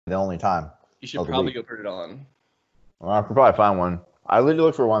the only time. You should probably go put it on. Well, I could probably find one. I literally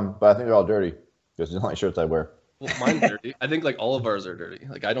looked for one, but I think they're all dirty. Because it's the only shirts I wear. Well, mine's dirty. I think like all of ours are dirty.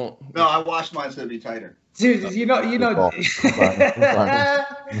 Like I don't. No, I washed mine so it'd be tighter. Dude, you know. You watched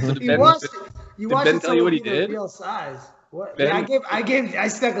Ben it tell you what he so did? real size. What? Ben, I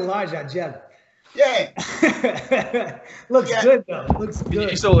stuck a large on Jeb. Yeah. Looks good though. Looks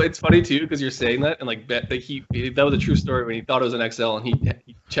good. So it's funny too because you're saying that and like that was a true story when he thought it was an XL and he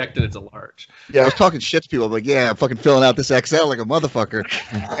checked it, it's a large. Yeah, I was talking shit to people. I'm like, yeah, I'm fucking filling out this XL like a motherfucker.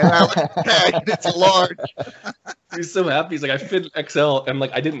 And I was like, hey, it's a large. He's so happy. He's like, I fit XL, and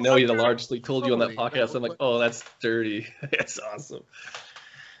like I didn't know he had a large. So he told you on that podcast. I'm like, oh, that's dirty. That's awesome.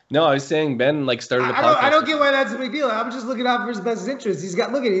 No, I was saying Ben like started a podcast. I don't get why that's a big deal. I'm just looking out for his best interest. He's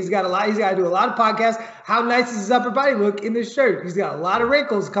got a lot. He's got to do a lot of podcasts. How nice does his upper body look in this shirt? He's got a lot of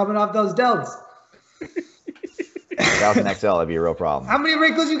wrinkles coming off those delts. If that was an XL, that'd be a real problem. How many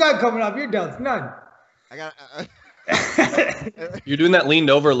wrinkles you got coming off your delts? None. I got. You're doing that leaned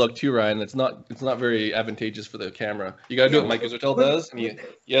over look too, Ryan. It's not very advantageous for the camera. You gotta do it like Israel does, and he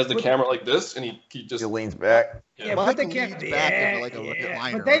has the camera like this, and he just leans back. Yeah, Mike put the leans camera back yeah, into like a yeah.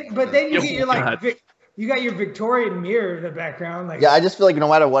 liner. But then you Oh, get your like you got your Victorian mirror in the background, like Yeah, I just feel like no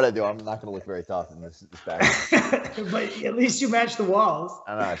matter what I do, I'm not gonna look very tough in this back. but at least you match the walls.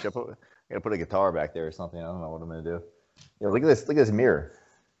 I don't know. I gotta put a guitar back there or something. I don't know what I'm gonna do. Yeah, look at this. Look at this mirror.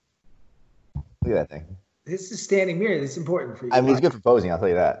 Look at that thing. This is standing mirror. That's important for you. I mean, it's good for posing. I'll tell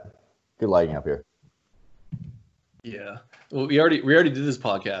you that. Good lighting up here. yeah. Well, we already did this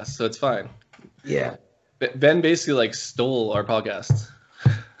podcast, so it's fine. Yeah. Ben basically like stole our podcast.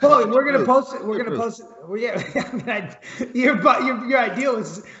 Oh, we're gonna post it. We're gonna post it. Well, yeah. I mean, your idea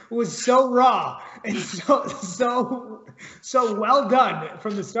was so raw and so well done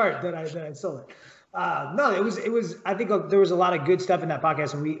from the start that I stole it. No, it was. I think there was a lot of good stuff in that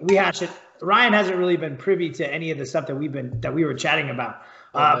podcast, and we hashed it. Ryan hasn't really been privy to any of the stuff that we were chatting about.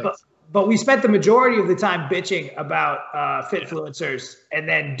 But we spent the majority of the time bitching about fitfluencers and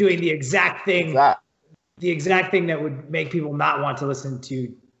then doing the exact thing that would make people not want to listen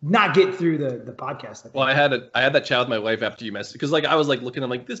to, not get through the podcast. Well, I had that chat with my wife after you messaged because like I was like looking, I'm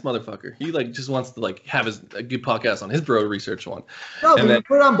like, this motherfucker, he like just wants to like have a good podcast on his bro research one. No, but you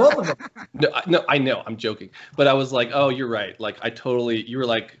put it on both of them. No, I know, I'm joking, but I was like, oh, you're right. Like you were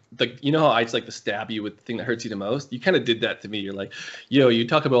like you know how I just like to stab you with the thing that hurts you the most. You kind of did that to me. You're like, yo, you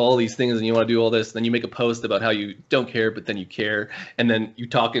talk about all these things and you want to do all this, and then you make a post about how you don't care, but then you care, and then you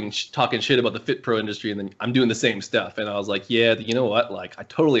talking shit about the fit pro industry, and then I'm doing the same stuff, and I was like, yeah, you know what? Like I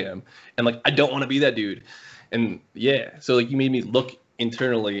totally am, and like I don't want to be that dude, and yeah, so like you made me look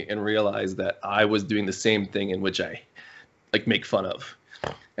internally and realize that I was doing the same thing in which I like make fun of,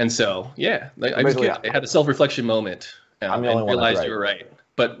 and so yeah, like I had a self-reflection moment and realized you were right.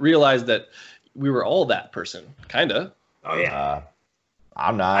 But realized that we were all that person, kind of. Oh yeah.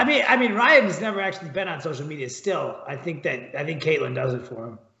 I'm not. I mean, Ryan's never actually been on social media. Still, I think Caitlin does it for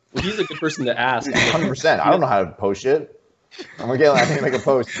him. Well, he's a good person to ask. 100%. I don't know how to post shit. I'm like, Caitlin, I think make a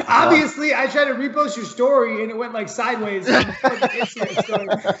post. Obviously, I tried to repost your story and it went like sideways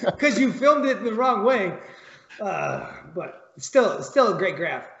because you filmed it the wrong way. But still a great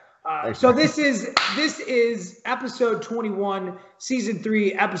graph. So this is episode 21, season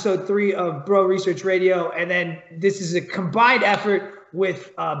 3, episode 3 of Bro Research Radio, and then this is a combined effort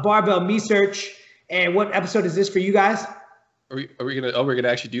with Barbell Me Search. And what episode is this for you guys? We're gonna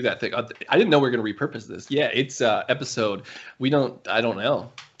actually do that thing. I didn't know we were gonna repurpose this. Yeah, it's episode. I don't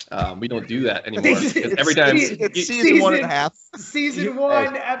know. We don't do that anymore. Every time it's season 1.5. Season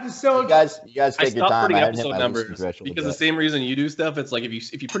 1 episode. You guys take your time. Putting episode numbers because the same reason you do stuff. It's like if you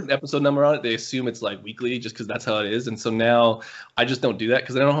put an episode number on it, they assume it's like weekly just because that's how it is. And so now I just don't do that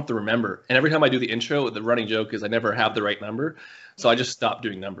because I don't have to remember. And every time I do the intro, the running joke is I never have the right number. So I just stopped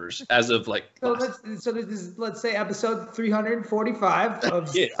doing numbers as of like. Let's say episode 345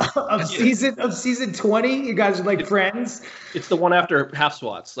 of season 20. You guys are like friends. It's the one after half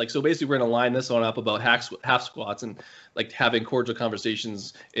squats. Like so, basically, we're gonna line this one up about half squats and like having cordial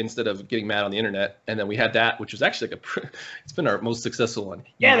conversations instead of getting mad on the internet. And then we had that, which was actually it's been our most successful one.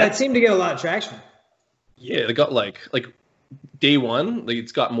 Yeah, that seemed to get a lot of traction. Yeah, it got like day one, like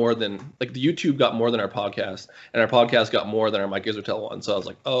it's got more than like the YouTube got more than our podcast, and our podcast got more than our Mike Israel one. So I was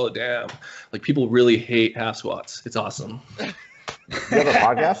like, oh damn, like people really hate half squats. It's awesome. You have a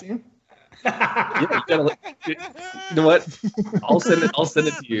podcast? Yeah, you gotta you know what? I'll send it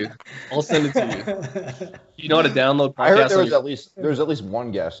to you. You know how to download podcasts? I heard there's at least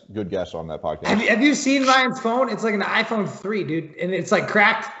one good guest on that podcast. Have you seen Ryan's phone? It's like an iPhone 3, dude, and it's like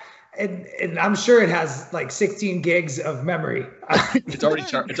cracked. and I'm sure it has like 16 gigs of memory. It's already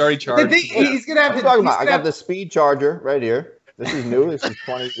charged. He's gonna have What are you to. talking about? I got the speed charger right here. This is new. This is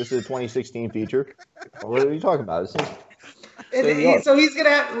a 2016 feature. What are you talking about? So he's gonna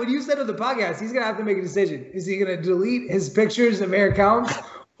have, when you said on the podcast, he's gonna have to make a decision. Is he gonna delete his pictures of Eric Helms,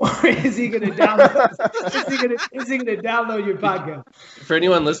 or is he gonna download? is he gonna download your podcast? For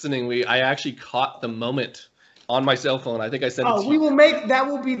anyone listening, I actually caught the moment on my cell phone. I think I sent it to we you. will make that.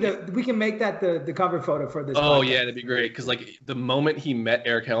 We can make that the cover photo for this. Oh podcast. yeah, that'd be great. Because like the moment he met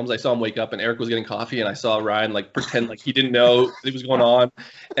Eric Helms, I saw him wake up and Eric was getting coffee, and I saw Ryan like pretend like he didn't know what was going on,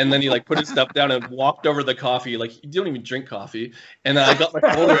 and then he like put his stuff down and walked over to the coffee. Like you don't even drink coffee, and then I got my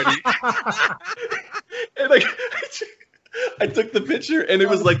phone ready, and like I took the picture, and it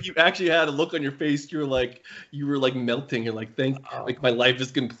was like you actually had a look on your face. You were like melting. You're like, like my life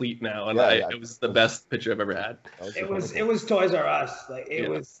is complete now, and it was the best picture I've ever had. It was Toys R Us. Like it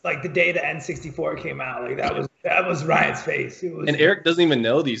was like the day the N64 came out. Like that was Ryan's face. And Eric doesn't even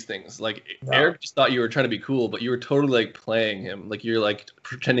know these things. Like Eric just thought you were trying to be cool, but you were totally like playing him. Like you're like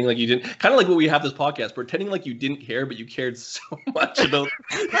pretending like you didn't. Kind of like what we have this podcast, pretending like you didn't care, but you cared so much about.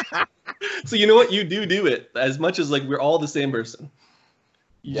 So you know what? You do it as much as like we're all the same person.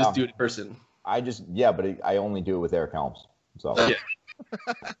 You just do it in person. But I only do it with Eric Helms. So, yeah.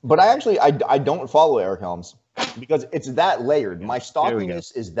 But I don't follow Eric Helms because it's that layered. My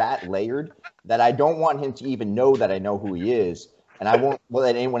stalkiness is that layered that I don't want him to even know that I know who he is, and I won't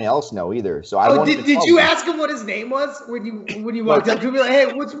let anyone else know either. So did you ask him what his name was when you walked up to him? Like, hey,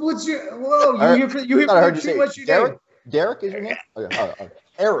 what's your? Whoa, you here for what's your Derek? name? Derek is your name? Okay.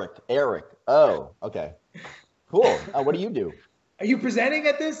 Eric. Oh, okay. Cool. What do you do? Are you presenting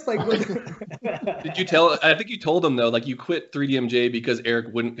at this? Like, Did you tell? I think you told him though, like you quit 3DMJ because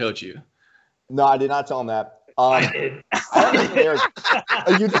Eric wouldn't coach you. No, I did not tell him that. I did.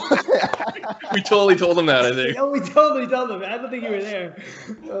 We totally told him that. I think. Oh, we totally told him. I don't think you were there.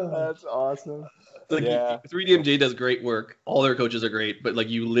 That's awesome. Like, 3DMJ does great work. All their coaches are great, but like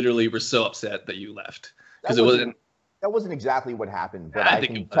you literally were so upset that you left because it wasn't. That wasn't exactly what happened, but I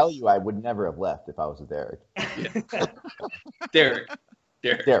can tell you I would never have left if I was with Derek. Yeah.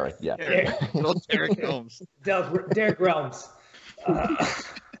 Derek, yeah. Derek Helms. Derek Realms.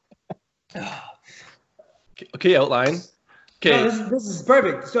 Okay, outline. Okay. No, this is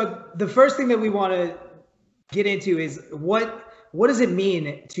perfect. So the first thing that we want to get into is what does it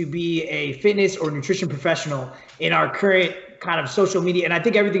mean to be a fitness or nutrition professional in our current kind of social media? And I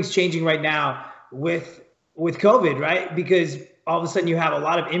think everything's changing right now with COVID, right? Because all of a sudden you have a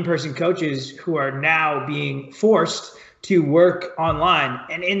lot of in-person coaches who are now being forced to work online.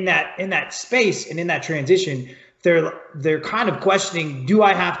 And in that space and in that transition, they're kind of questioning, do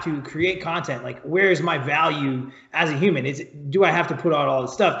I have to create content? Like, where is my value as a human? Do I have to put out all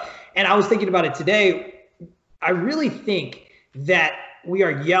this stuff? And I was thinking about it today. I really think that we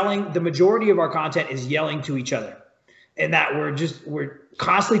are yelling. The majority of our content is yelling to each other, and that we're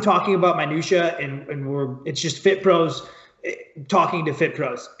constantly talking about minutia, and it's just fit pros talking to fit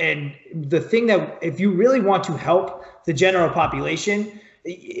pros. And the thing that if you really want to help the general population,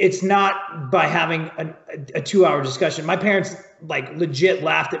 it's not by having a 2-hour discussion. My parents like legit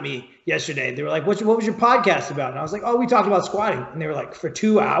laughed at me yesterday. They were like, what was your podcast about? And I was like, oh, we talked about squatting. And they were like, for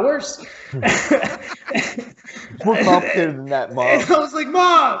 2 hours? More complicated than that, Mom. And I was like,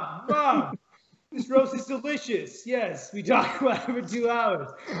 Mom, this roast is delicious. Yes, we talked about it for 2 hours.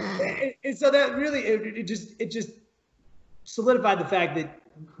 And so that really, it just solidified the fact that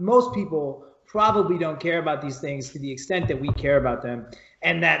most people probably don't care about these things to the extent that we care about them,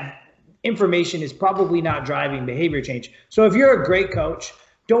 and that information is probably not driving behavior change. So if you're a great coach,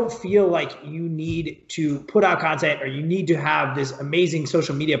 don't feel like you need to put out content or you need to have this amazing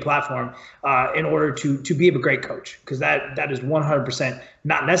social media platform in order to be a great coach, because that is 100%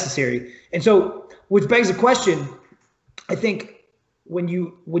 not necessary. And so, which begs the question, I think when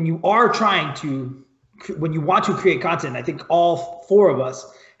you want to create content, I think all four of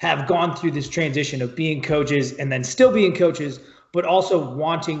us have gone through this transition of being coaches and then still being coaches, but also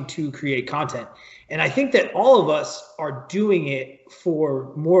wanting to create content. And I think that all of us are doing it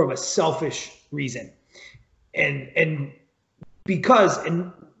for more of a selfish reason. And because,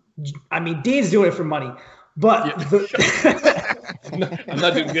 and I mean, Dean's doing it for money, but yeah. I'm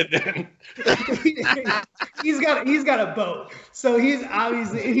not doing good then. he's got a boat, so he's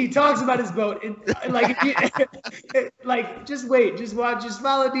obviously, he talks about his boat, and like, like just wait, just watch, just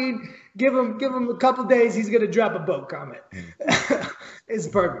follow Dean. Give him a couple days. He's gonna drop a boat comment. It's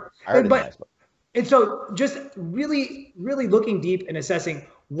perfect. I heard But nice. And so just really, really looking deep and assessing,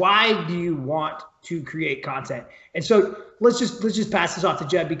 why do you want to create content? And so let's just pass this off to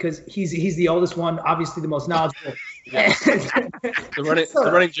Jeb, because he's the oldest one, obviously the most knowledgeable. The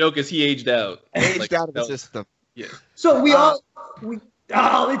running joke is he aged out. Aged out of the system. Yeah. So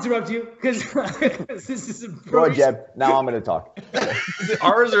I'll interrupt you because this is a Go ahead, Jeb. Now I'm going to talk. Is it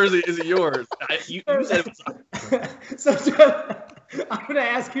ours or is it yours? You said it was... So Jeb, I'm going to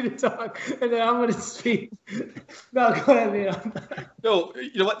ask you to talk, and then I'm going to speak. No, go ahead, Leo. No,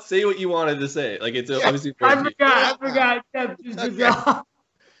 you know what? Say what you wanted to say. Like, it's obviously... I forgot. Jeb,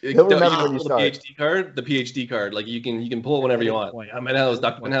 He'll remember when you start. The PhD card. Like, you can pull it whenever you want. I'm in house,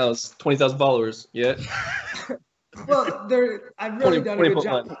 Dr. in house, 20,000 followers. Yeah. Well, I've really done a good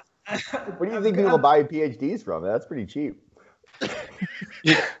job. Where do you think people buy PhDs from? That's pretty cheap.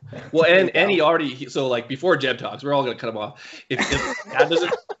 Yeah. Well, and he already, so like before Jeb talks, we're all gonna cut him off. If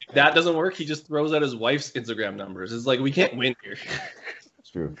that doesn't work, he just throws out his wife's Instagram numbers. It's like, we can't win here. It's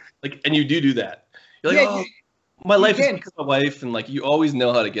true. Like, and you do that. You're like, my life is because of my wife, and like, you always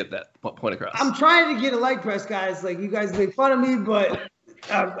know how to get that point across. I'm trying to get a like press, guys. Like, you guys make fun of me, but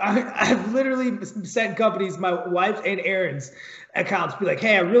I've literally sent companies, my wife and Aaron's accounts, be like,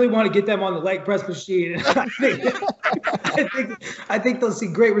 hey, I really want to get them on the leg press machine. And I think they'll see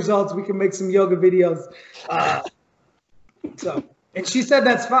great results. We can make some yoga videos. And she said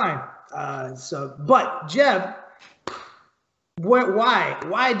that's fine. But Jeb,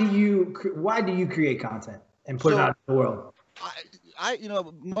 why do you create content and put it out in the world?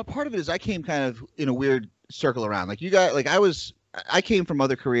 Part of it is I came kind of in a weird circle around. Like, you guys, like I came from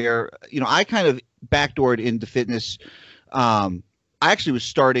other career. I kind of backdoored into fitness. I actually was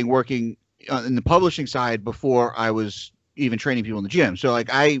starting working in the publishing side before I was even training people in the gym. So like,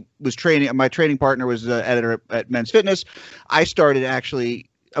 I was training, my training partner was the editor at Men's Fitness. I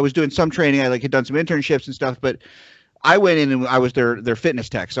was doing some training. I had done some internships and stuff, but I went in and I was their fitness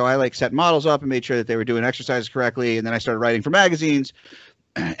tech. So I set models up and made sure that they were doing exercises correctly. And then I started writing for magazines.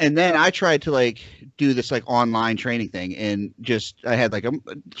 And then I tried to do this online training thing, and I had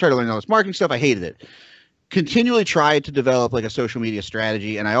tried to learn all this marketing stuff. I hated it. Continually tried to develop a social media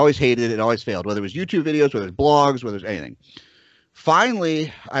strategy, and I always hated it. It always failed, whether it was YouTube videos, whether it was blogs, whether it was anything.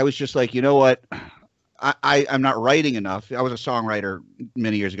 Finally, I was just like, you know what? I'm not writing enough. I was a songwriter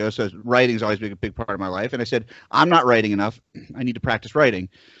many years ago, so writing has always been a big part of my life. And I said, I'm not writing enough. I need to practice writing.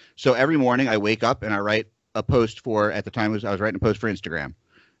 So every morning I wake up and I write a post at the time I was writing a post for Instagram.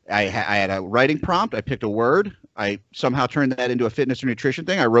 I had a writing prompt. I picked a word. I somehow turned that into a fitness or nutrition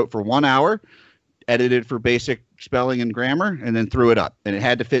thing. I wrote for 1 hour, edited for basic spelling and grammar, and then threw it up. And it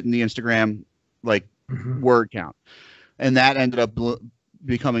had to fit in the Instagram word count. And that ended up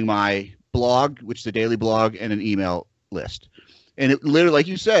becoming my blog, which is a daily blog, and an email list. And it literally, like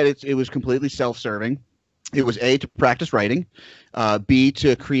you said, it was completely self-serving. It was A, to practice writing, B,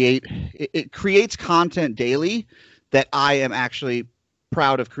 to create. It creates content daily that I am actually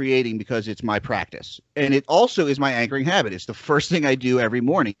proud of creating because it's my practice. And it also is my anchoring habit. It's the first thing I do every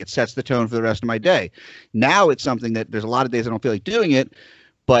morning. It sets the tone for the rest of my day. Now it's something that there's a lot of days I don't feel like doing it,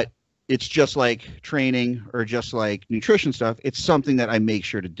 but it's just like training or just like nutrition stuff. It's something that I make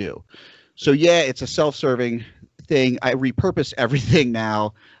sure to do. So yeah, it's a self-serving thing. I repurpose everything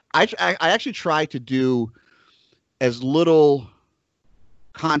now. I actually try to do as little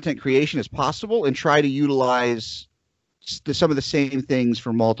content creation as possible and try to utilize some of the same things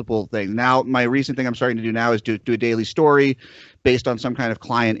for multiple things. Now, my recent thing I'm starting to do now is do a daily story based on some kind of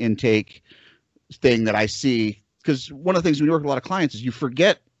client intake thing that I see. Because one of the things when you work with a lot of clients is you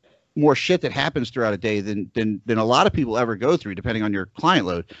forget more shit that happens throughout a day than a lot of people ever go through, depending on your client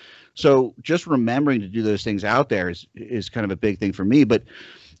load. So just remembering to do those things out there is kind of a big thing for me. But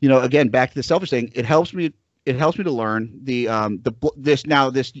again, back to the selfish thing, it helps me to learn doing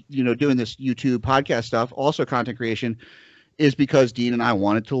this YouTube podcast stuff, also content creation, is because Dean and I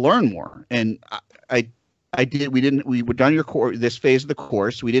wanted to learn more. And we were done this phase of the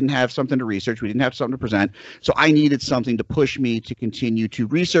course. We didn't have something to research. We didn't have something to present. So I needed something to push me to continue to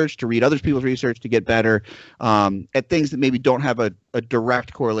research, to read other people's research, to get better at things that maybe don't have a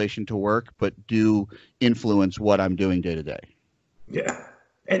direct correlation to work, but do influence what I'm doing day to day. Yeah.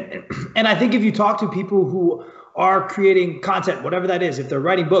 And I think if you talk to people who are creating content, whatever that is, if they're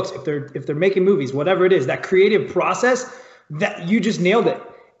writing books, if they're making movies, whatever it is, that creative process, that you just nailed it.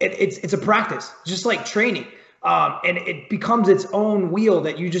 It's a practice, just like training. And it becomes its own wheel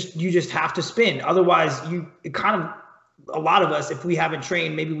that you just have to spin. Otherwise, a lot of us, if we haven't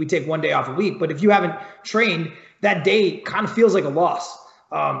trained, maybe we take one day off a week. But if you haven't trained, that day kind of feels like a loss.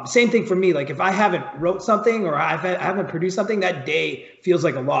 Same thing for me. Like if I haven't wrote something or I haven't produced something, that day feels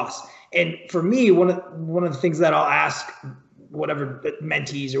like a loss. And for me, one of the things that I'll ask whatever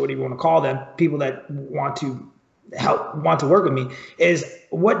mentees or whatever you want to call them, people that want to work with me, is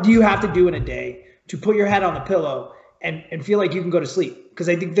what do you have to do in a day to put your head on the pillow and feel like you can go to sleep? Because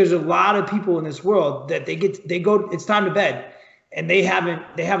I think there's a lot of people in this world that they go, it's time to bed, and they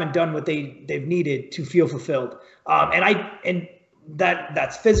haven't done what they've needed to feel fulfilled. And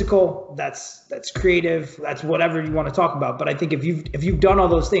that's physical, that's creative, that's whatever you want to talk about. But I think if you've done all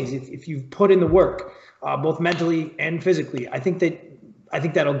those things, if you've put in the work, both mentally and physically, I think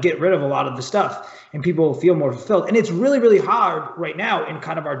that'll get rid of a lot of the stuff, and people will feel more fulfilled. And it's really, really hard right now in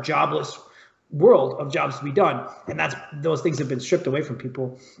kind of our jobless world of jobs to be done, and those things have been stripped away from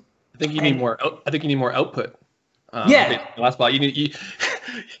people. I think you need more output. Yeah. The last spot, you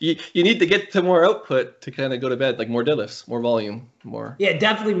need to get to more output to kind of go to bed, like more deadlifts, more volume, more. Yeah,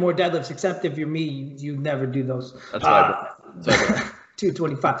 definitely more deadlifts. Except if you're me, you never do those. That's why.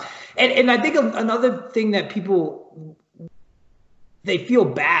 225. And I think another thing that people, they feel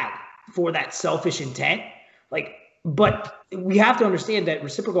bad for that selfish intent, but we have to understand that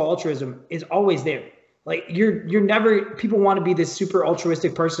reciprocal altruism is always there. Like you're never, people want to be this super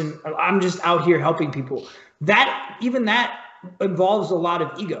altruistic person. I'm just out here helping people. That involves a lot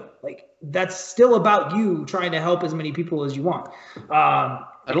of ego. Like that's still about you trying to help as many people as you want. I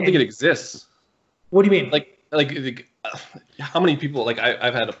don't think it exists. What do you mean? Like how many people, like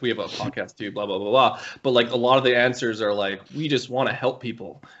we have a podcast too, blah, blah, blah, blah. But like a lot of the answers are like, we just want to help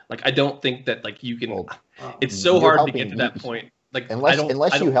people. Like, I don't think that like you can, it's so hard to get to that point. Like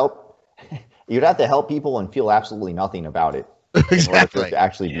unless you help, you'd have to help people and feel absolutely nothing about it. Exactly. To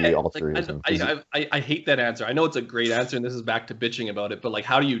actually be altruism. I hate that answer. I know it's a great answer, and this is back to bitching about it, but like,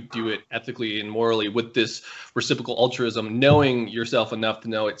 how do you do it ethically and morally with this reciprocal altruism, knowing yourself enough to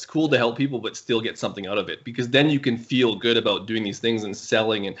know it's cool to help people, but still get something out of it? Because then you can feel good about doing these things and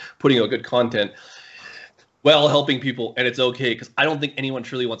selling and putting out good content while helping people, and it's okay. Because I don't think anyone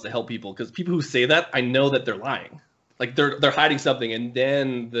truly wants to help people. Because people who say that, I know that they're lying. Like they're hiding something, and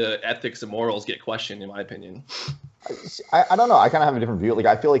then the ethics and morals get questioned, in my opinion. I don't know. I kind of have a different view. Like,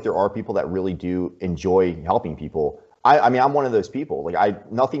 I feel like there are people that really do enjoy helping people. I mean, I'm one of those people.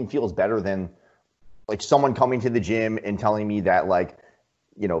 Like, nothing feels better than like someone coming to the gym and telling me that, like,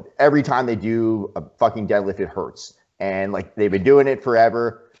 you know, every time they do a fucking deadlift, it hurts. And like, they've been doing it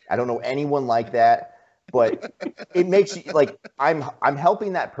forever. I don't know anyone like that, but it makes you like, I'm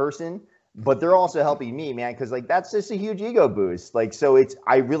helping that person, but they're also helping me, man, because like that's just a huge ego boost. Like, so it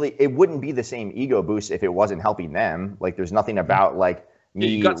wouldn't be the same ego boost if it wasn't helping them. Like, there's nothing about like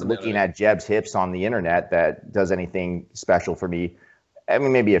me looking at Jeb's hips on the internet that does anything special for me. I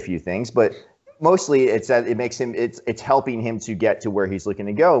mean, maybe a few things, but mostly it's that it makes him, it's helping him to get to where he's looking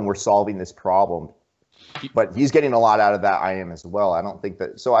to go, and we're solving this problem. But he's getting a lot out of that. I am as well. I don't think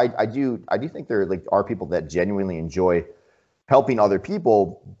that. So I do think there like are people that genuinely enjoy helping other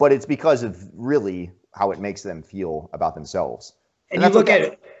people, but it's because of really how it makes them feel about themselves. And you look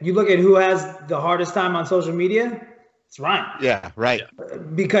at who has the hardest time on social media. It's Ryan. Yeah, right.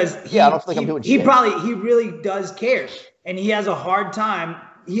 Because I don't think I'm doing shit. He really does care, and he has a hard time.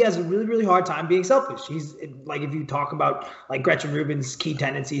 He has a really, really hard time being selfish. He's like, if you talk about like Gretchen Rubin's key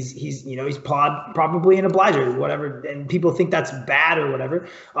tendencies, he's probably an obliger or whatever, and people think that's bad or whatever.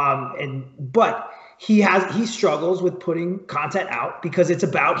 But he struggles with putting content out because it's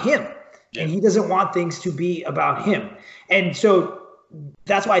about him, and he doesn't want things to be about him. And so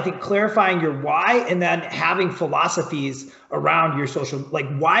that's why I think clarifying your why and then having philosophies around your social, like,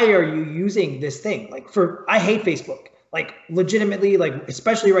 why are you using this thing? Like, I hate Facebook. Like, legitimately, like,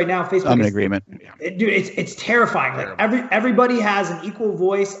 especially right now, Facebook. I'm in agreement. Dude, it's terrifying. Like, everybody has an equal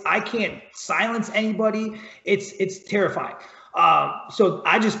voice. I can't silence anybody. It's terrifying. So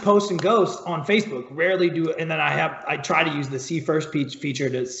I just post and ghost on Facebook. Rarely do it, and then I try to use the see first feature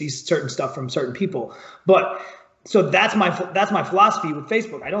to see certain stuff from certain people. But so that's my philosophy with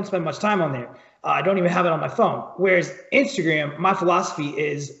Facebook. I don't spend much time on there. I don't even have it on my phone. Whereas Instagram, my philosophy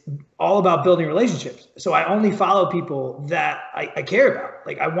is all about building relationships. So I only follow people that I care about.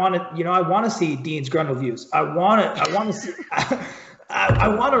 Like, I want to see Dean's Grundle views. I want to see. I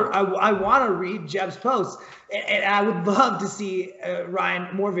want to read Jeb's posts, and I would love to see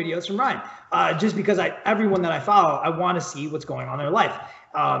Ryan, more videos from Ryan. Just because everyone that I follow, I want to see what's going on in their life,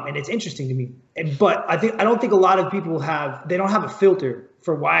 and it's interesting to me. But I don't think a lot of people they don't have a filter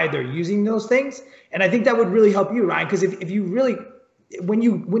for why they're using those things, and I think that would really help you, Ryan. Because if you really, when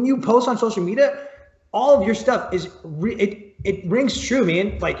you post on social media, all of your stuff is it rings true,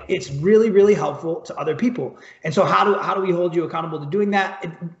 man. Like, it's really, really helpful to other people. And so how do we hold you accountable to doing that?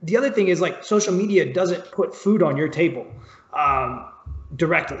 The other thing is, like, social media doesn't put food on your table.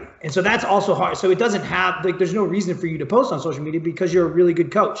 directly. And so that's also hard. So it doesn't have, like, there's no reason for you to post on social media because you're a really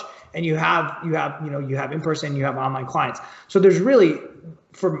good coach and you have in person, you have online clients. So there's really,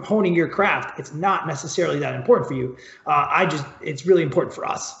 for honing your craft, it's not necessarily that important for you. It's really important for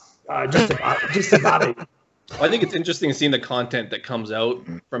us. Just about it. I think it's interesting seeing the content that comes out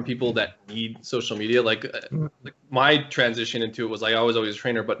from people that need social media. Like my transition into it was I was always a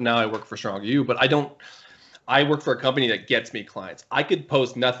trainer, but now I work for Strong U. But I work for a company that gets me clients. I could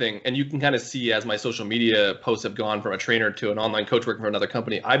post nothing, and you can kind of see as my social media posts have gone from a trainer to an online coach working for another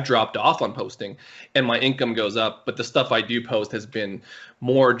company, I've dropped off on posting and my income goes up. But the stuff I do post has been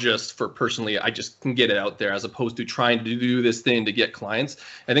more just for personally, I just can get it out there as opposed to trying to do this thing to get clients.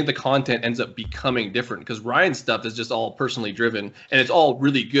 I think the content ends up becoming different because Ryan's stuff is just all personally driven and it's all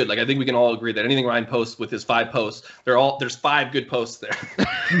really good. Like I think we can all agree that anything Ryan posts with his 5 posts, there's 5 good posts there.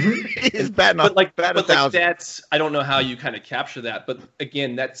 It's bad enough. But that's, I don't know how you kind of capture that. But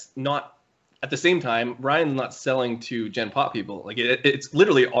again, that's not, at the same time, Ryan's not selling to Gen Pop people. Like it's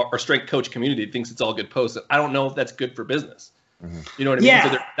literally our strength coach community thinks it's all good posts. I don't know if that's good for business. You know what I mean?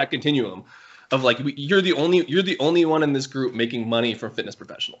 Yeah. So that continuum of like, you're the only one in this group making money from fitness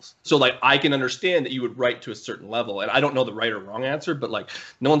professionals. So like, I can understand that you would write to a certain level, and I don't know the right or wrong answer, but like,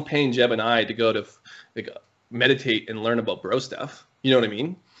 no one's paying Jeb and I to go to like meditate and learn about bro stuff. You know what I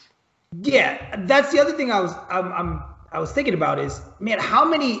mean? Yeah, that's the other thing I was thinking about is, man, how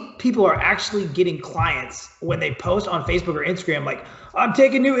many people are actually getting clients when they post on Facebook or Instagram like, I'm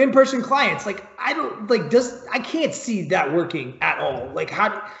taking new in-person clients. Like I can't see that working at all.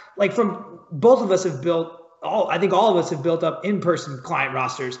 From both of us have I think all of us have built up in-person client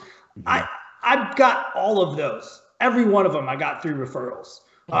rosters. Mm-hmm. I've got all of those. Every one of them I got through referrals.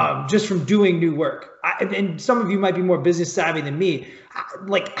 Just from doing new work. And some of you might be more business savvy than me.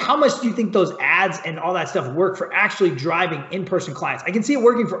 Like, how much do you think those ads and all that stuff work for actually driving in-person clients? I can see it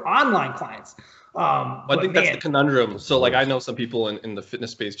working for online clients. I think that's the conundrum. So like, I know some people in the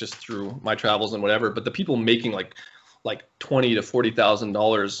fitness space just through my travels and whatever, but the people making like $20,000 to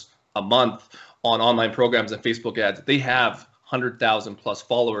 $40,000 a month on online programs and Facebook ads, they have 100,000 plus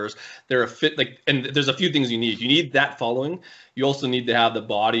followers. They're and there's a few things you need. You need that following. You also need to have the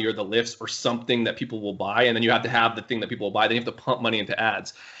body or the lifts or something that people will buy. And then you have to have the thing that people will buy. Then you have to pump money into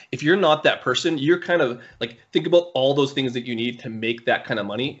ads. If you're not that person, you're kind of like, think about all those things that you need to make that kind of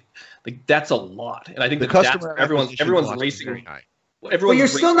money. Like that's a lot. And I think that's everyone's racing. Well, you're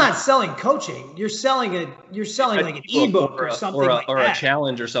still not selling coaching. You're selling like an ebook or something or a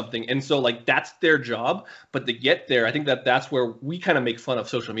challenge or something. And so like that's their job. But to get there, I think that's where we kind of make fun of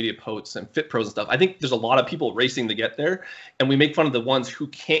social media posts and fit pros and stuff. I think there's a lot of people racing to get there, and we make fun of the ones who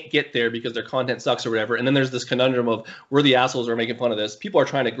can't get there because their content sucks or whatever. And then there's this conundrum of we're the assholes who are making fun of this. People are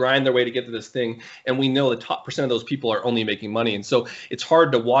trying to grind their way to get to this thing, and we know the top % of those people are only making money. And so it's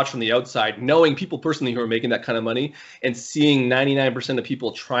hard to watch from the outside, knowing people personally who are making that kind of money and seeing 99% of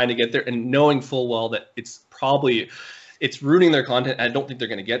people trying to get there and knowing full well that it's ruining their content. And I don't think they're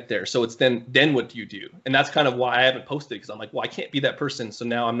going to get there. So it's then what do you do? And that's kind of why I haven't posted, because I'm like, well, I can't be that person. So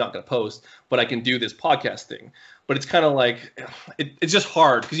now I'm not going to post, but I can do this podcast thing. But it's kind of like, it's just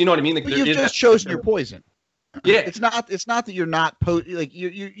hard because you know what I mean? Like, you've just chosen your poison. Yeah. It's not that you're not like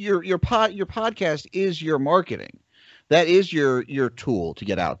your podcast is your marketing. That is your tool to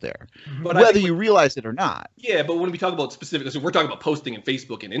get out there, but whether you realize it or not. Yeah, but when we talk about specific, so we're talking about posting in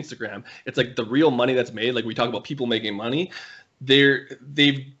Facebook and Instagram. It's like the real money that's made. Like we talk about people making money.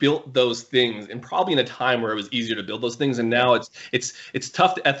 They've built those things, and probably in a time where it was easier to build those things, and now it's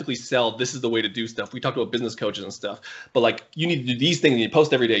tough to ethically sell. This is the way to do stuff. We talked about business coaches and stuff, but like you need to do these things. And you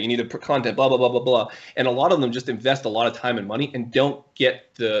post every day. You need to put content. Blah blah blah blah blah. And a lot of them just invest a lot of time and money and don't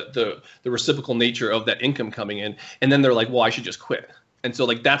get the reciprocal nature of that income coming in. And then they're like, well, I should just quit. And so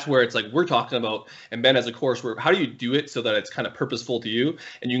like that's where it's like we're talking about, and Ben has a course where how do you do it so that it's kind of purposeful to you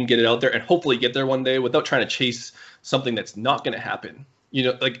and you can get it out there and hopefully get there one day without trying to chase something that's not going to happen. You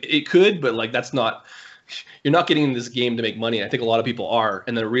know, like it could, but like you're not getting in this game to make money. I think a lot of people are,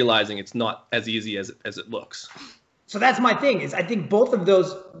 and they're realizing it's not as easy as it looks. So that's my thing is I think both of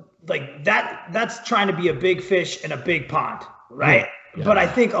those like that's trying to be a big fish in a big pond, right? Yeah. But I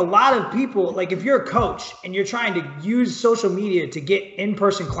think a lot of people, like if you're a coach and you're trying to use social media to get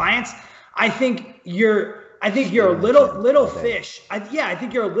in-person clients, I think you're a little fish. I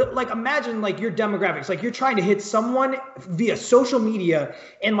think you're a little, like imagine like your demographics, like you're trying to hit someone via social media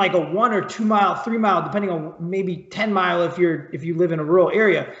in like a 1 or 2 mile, 3 mile, depending on maybe 10 mile if you live in a rural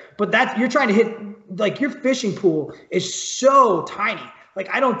area. But you're trying to hit, like your fishing pool is so tiny. Like,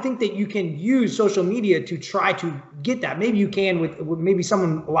 I don't think that you can use social media to try to get that. Maybe you can with maybe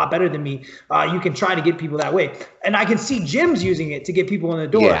someone a lot better than me. You can try to get people that way. And I can see gyms using it to get people in the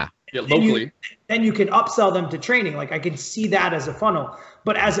door. Yeah. Yeah, locally. Then you can upsell them to training. Like, I can see that as a funnel.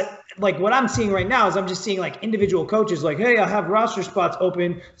 But as like what I'm seeing right now is I'm just seeing like individual coaches like, hey, I have roster spots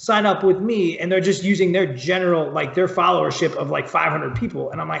open, sign up with me. And they're just using their general, like their followership of like 500 people.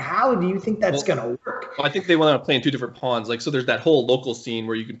 And I'm like, how do you think that's going to work? Well, I think they want to play in two different ponds. Like, so there's that whole local scene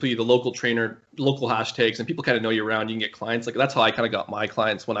where you can play the local trainer, local hashtags, and people kind of know you around. You can get clients. Like, that's how I kind of got my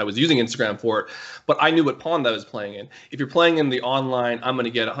clients when I was using Instagram for it. But I knew what pond I was playing in. If you're playing in the online, I'm going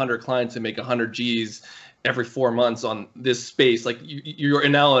to get 100 clients and make 100 G's every 4 months on this space. Like, you're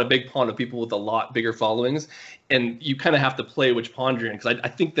now in a big pond of people with a lot bigger followings, and you kind of have to play which pond you're in. Because I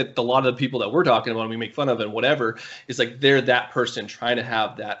think that a lot of the people that we're talking about and we make fun of and whatever is like they're that person trying to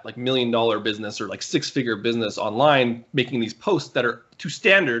have that like $1 million business or like 6-figure business online, making these posts that are too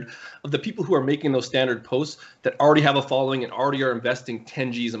standard of the people who are making those standard posts that already have a following and already are investing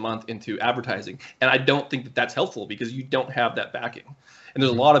 10 G's a month into advertising. And I don't think that that's helpful because you don't have that backing. And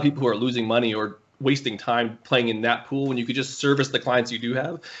there's a lot of people who are losing money or wasting time playing in that pool when you could just service the clients you do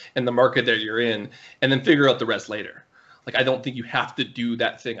have and the market that you're in and then figure out the rest later. Like, I don't think you have to do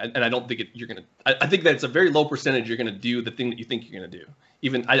that thing. And I don't think you're going to, I think that it's a very low percentage you're going to do the thing that you think you're going to do.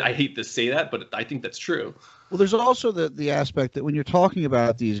 Even I hate to say that, but I think that's true. Well, there's also the aspect that when you're talking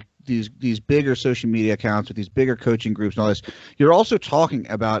about these bigger social media accounts with these bigger coaching groups and all this, you're also talking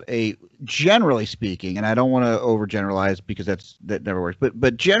about generally speaking, and I don't want to overgeneralize because that never works,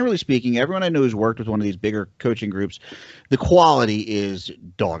 but generally speaking, everyone I know who's worked with one of these bigger coaching groups, the quality is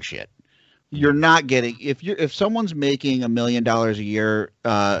dog shit. You're not getting, if someone's making $1 million a year,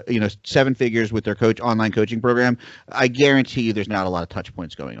 7 figures with their online coaching program, I guarantee you there's not a lot of touch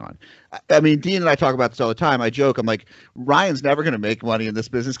points going on. I mean, Dean and I talk about this all the time. I joke, I'm like, Ryan's never going to make money in this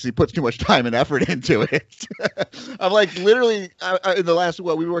business because he puts too much time and effort into it. I'm like, literally, in the last,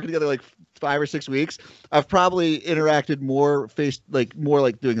 we were working together like 5 or 6 weeks. I've probably interacted more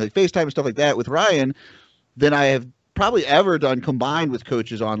doing like FaceTime and stuff like that with Ryan than I have probably ever done combined with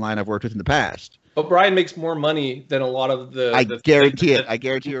coaches online I've worked with in the past. But Brian makes more money than a lot of the. I guarantee it. I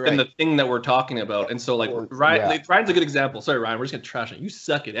guarantee you're right. Than the thing that we're talking about, and so like Ryan, like, Ryan's a good example. Sorry, Ryan, we're just gonna trash it. You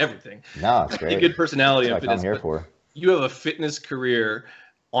suck at everything. No, it's great. A good personality. That's what I'm here for. You have a fitness career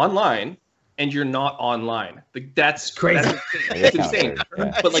online, and you're not online. Like, that's crazy. That's insane.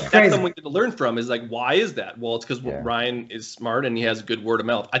 Yeah. But like, that's something to learn from. Is like, why is that? Well, it's because Ryan is smart and he has good word of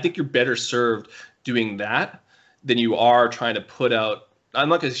mouth. I think you're better served doing that than you are trying to put out. I'm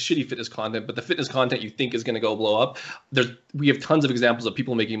not going to shitty fitness content, but the fitness content you think is going to go blow up. We have tons of examples of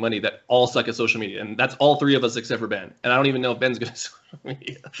people making money that all suck at social media, and that's all 3 of us except for Ben. And I don't even know if Ben's good at social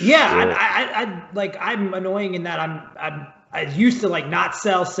media. Yeah, I'm annoying in that I used to like not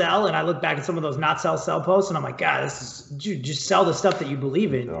sell, and I look back at some of those not sell posts, and I'm like, God, dude, just sell the stuff that you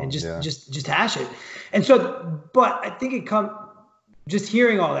believe in, and just hash it. And so, but I think just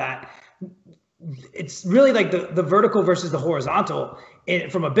hearing all that, it's really like the vertical versus the horizontal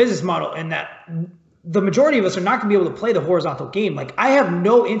from a business model, and that the majority of us are not going to be able to play the horizontal game. Like, I have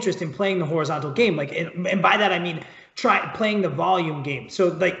no interest in playing the horizontal game. Like, and by that I mean playing the volume game. So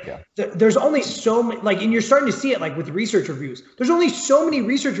like there's only so many, like, and you're starting to see it like with research reviews. There's only so many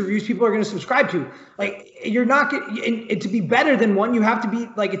research reviews people are going to subscribe to. Like, you're not and to be better than one, you have to be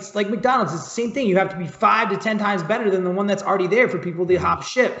like, it's like McDonald's. It's the same thing. You have to be 5 to 10 times better than the one that's already there for people to hop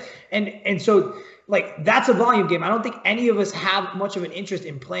ship. And so like, that's a volume game. I don't think any of us have much of an interest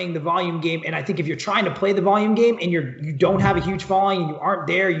in playing the volume game. And I think if you're trying to play the volume game and you don't have a huge following, you aren't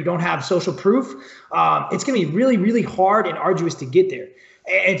there, you don't have social proof, it's going to be really, really hard and arduous to get there.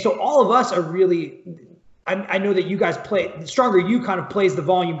 And so all of us are really, I know that you guys play, Stronger You kind of plays the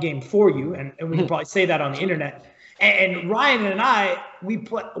volume game for you. And we can probably say that on the internet. And Ryan and I, we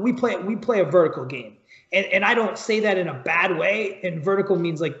play a vertical game. And I don't say that in a bad way. And vertical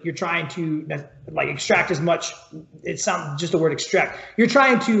means like you're trying to like extract as much. It sounds just the word extract. You're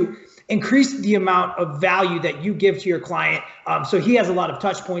trying to increase the amount of value that you give to your client. So he has a lot of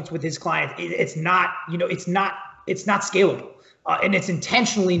touch points with his client. It's not scalable. And it's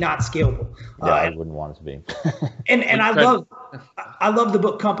intentionally not scalable. Yeah, I wouldn't want it to be. and I love the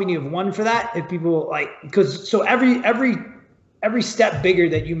book Company of One for that. If people like, because so every step bigger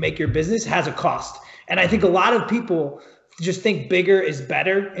that you make your business has a cost. And I think a lot of people just think bigger is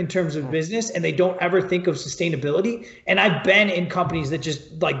better in terms of business, and they don't ever think of sustainability. And I've been in companies that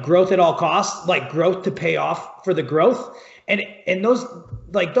just like growth at all costs, like growth to pay off for the growth. And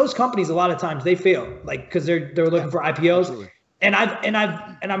those companies, a lot of times they fail, like, because they're looking for IPOs. Absolutely. And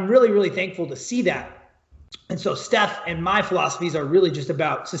I'm really, really thankful to see that. And so Steph and my philosophies are really just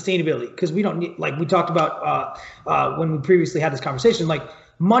about sustainability, because we don't need, like we talked about when we previously had this conversation, like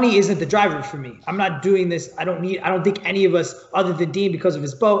money isn't the driver for me. I'm not doing this. I don't think any of us, other than Dean because of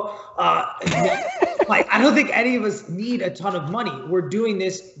his boat, like I don't think any of us need a ton of money. We're doing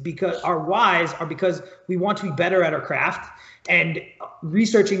this because our whys are because we want to be better at our craft, and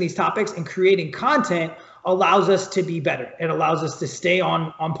researching these topics and creating content allows us to be better. It allows us to stay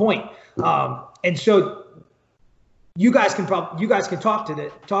on point. And so you guys can talk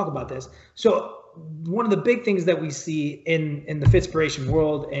about this. So one of the big things that we see in the Fitspiration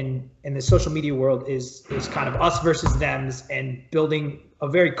world and in the social media world is kind of us versus thems and building a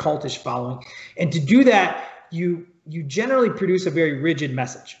very cultish following. And to do that, you generally produce a very rigid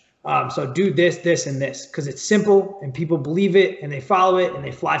message. So do this, this, and this, because it's simple and people believe it and they follow it and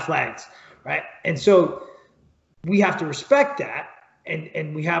they fly flags, right? And so we have to respect that.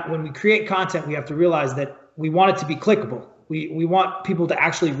 And when we create content, we have to realize that we want it to be clickable. We want people to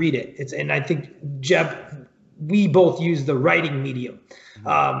actually read it. And I think, Jeb, we both use the writing medium.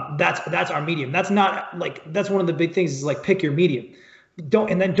 That's our medium. That's one of the big things is like, pick your medium.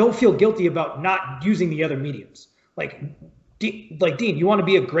 Don't feel guilty about not using the other mediums. Like Dean, you want to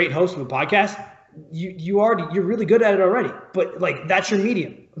be a great host of a podcast? You're really good at it already. But like, that's your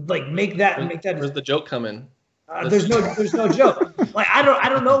medium. Like make that. Where's the joke come in? There's no joke. Like I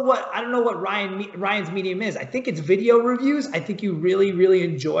don't know what Ryan's medium is. I think it's video reviews. I think you really, really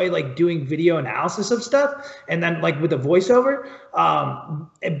enjoy like doing video analysis of stuff, and then like with a voiceover.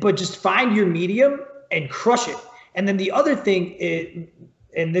 But just find your medium and crush it. And then the other thing is,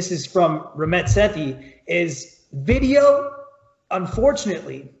 and this is from Ramet Sethi, is video.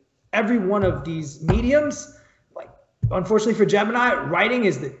 Unfortunately, every one of these mediums, unfortunately for Gemini, writing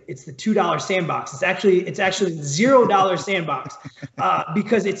is the $2 sandbox. It's actually $0 sandbox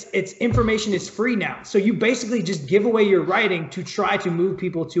because it's information is free now. So you basically just give away your writing to try to move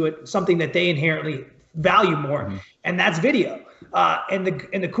people to something that they inherently value more, and that's video. And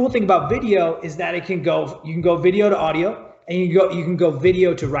the cool thing about video is that you can go video to audio, and you can go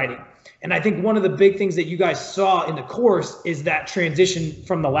video to writing. And I think one of the big things that you guys saw in the course is that transition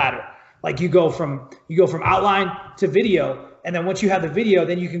from the latter. Like you go from outline to video, and then once you have the video,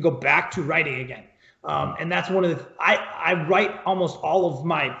 then you can go back to writing again. And that's one of the I write almost all of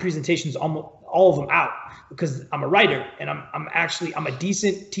my presentations, almost all of them out, because I'm a writer and I'm a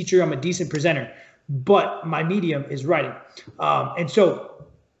decent teacher, I'm a decent presenter, but my medium is writing. And so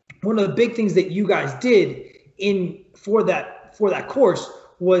one of the big things that you guys did for that course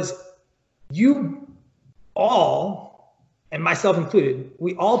was you all, and myself included,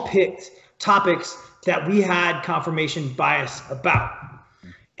 we all picked topics that we had confirmation bias about.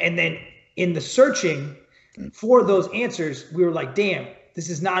 And then in the searching for those answers, we were like, damn, this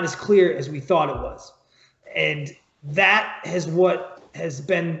is not as clear as we thought it was. And that has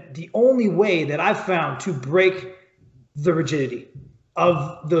been the only way that I've found to break the rigidity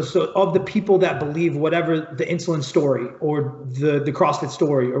of the people that believe whatever the insulin story or the CrossFit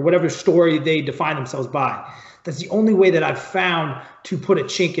story or whatever story they define themselves by. That's the only way that I've found to put a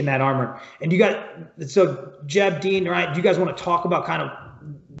chink in that armor. And so Jeb, Dean, right? Do you guys want to talk about kind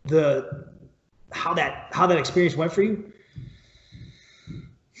of how that experience went for you?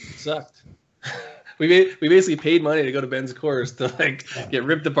 It sucked. We basically paid money to go to Ben's course to like get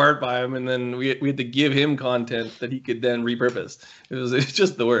ripped apart by him, and then we had to give him content that he could then repurpose. It's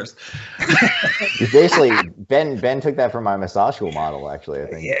just the worst. Basically, Ben took that from my massage school model. Actually, I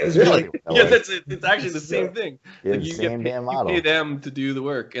think. Yeah, it was really. Yeah, it's actually the same thing. Yeah, like same damn model. You pay them to do the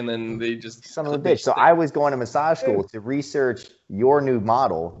work, and then they just son of a bitch. So I was going to massage school to research your new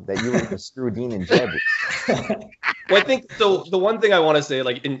model that you were going to screw Dean and Jeb with. Well, I think so. The one thing I want to say,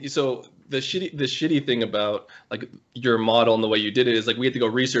 like, so the shitty thing about like your model and the way you did it is like we had to go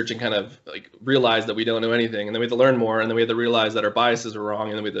research and kind of like realize that we don't know anything, and then we had to learn more, and then we had to realize that our biases are wrong,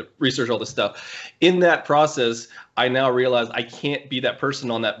 and then we had to research all this stuff. In that process, I now realize I can't be that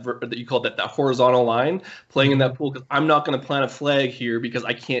person on that you call that horizontal line playing in that pool, because I'm not going to plant a flag here because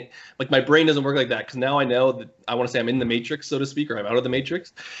I can't, like my brain doesn't work like that, because now I know that I want to say I'm in the matrix, so to speak, or I'm out of the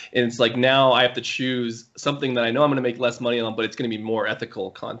matrix, and it's like now I have to choose something that I know I'm going to make less money on, but it's going to be more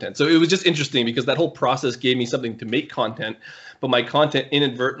ethical content. So it was just interesting because that whole process gave me something to make content, but my content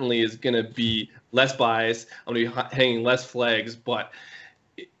inadvertently is going to be less biased. I'm going to be hanging less flags, but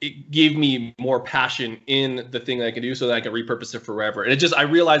it gave me more passion in the thing that I can do so that I can repurpose it forever. And I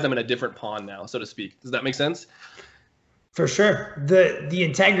realized I'm in a different pond now, so to speak. Does that make sense? For sure. The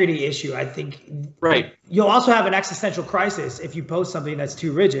integrity issue, I think. Right. You'll also have an existential crisis if you post something that's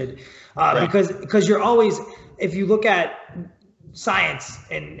too rigid, right. because you're always, if you look at science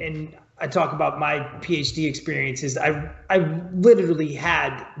and I talk about my PhD experiences. I literally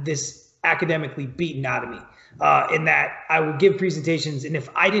had this academically beaten out of me. In that I would give presentations, and if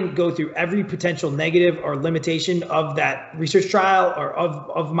I didn't go through every potential negative or limitation of that research trial or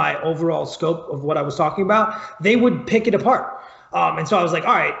of my overall scope of what I was talking about, they would pick it apart. And so I was like,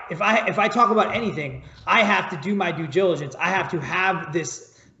 all right, if I talk about anything, I have to do my due diligence. I have to have the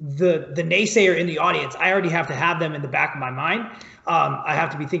naysayer in the audience. I already have to have them in the back of my mind. I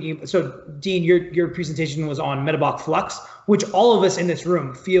have to be thinking. So Dean, your presentation was on metabolic flux, which all of us in this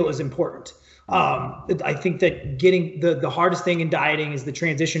room feel is important. I think that getting the hardest thing in dieting is the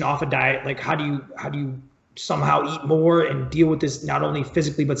transition off a diet. Like how do you somehow eat more and deal with this not only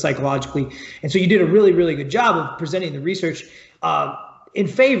physically but psychologically? And so you did a really, really good job of presenting the research in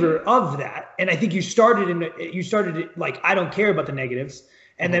favor of that. And I think you started it like, I don't care about the negatives.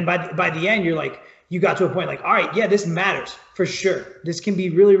 And then by the end, you're like, you got to a point like, all right, yeah, this matters for sure. This can be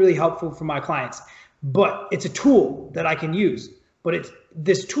really, really helpful for my clients, but it's a tool that I can use. But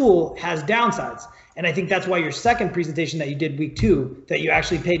this tool has downsides. And I think that's why your second presentation that you did week 2, that you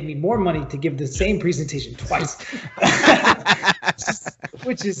actually paid me more money to give the same presentation twice.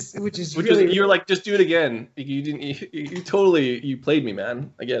 which is really, you're like, just do it again. You played me,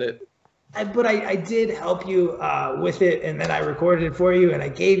 man. I get it. But I did help you with it, and then I recorded it for you, and I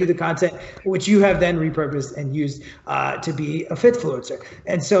gave you the content, which you have then repurposed and used to be a Fitfluencer.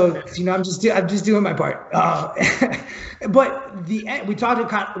 And so, I'm just doing my part. But we talked about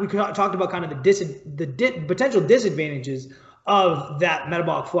kind of the potential disadvantages of that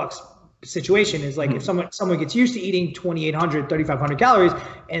metabolic flux situation. Is like if someone gets used to eating 2,800, 3,500 calories,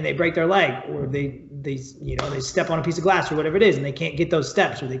 and they break their leg, or they step on a piece of glass or whatever it is, and they can't get those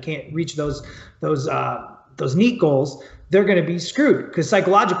steps, or they can't reach those NEAT goals, they're going to be screwed, because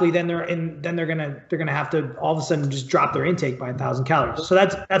psychologically then they're going to have to all of a sudden just drop their intake by 1,000 calories. So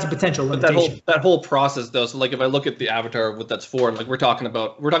that's a potential limitation. But that whole process though, so like if I look at the avatar of what that's for, like we're talking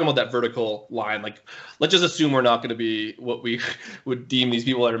about that vertical line. Like let's just assume we're not going to be what we would deem these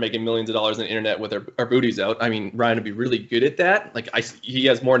people that are making millions of dollars on the internet with our booties out. I mean, Ryan would be really good at that. Like he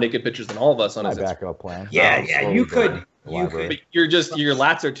has more naked pictures than all of us on his backup plan. Yeah, you could. But your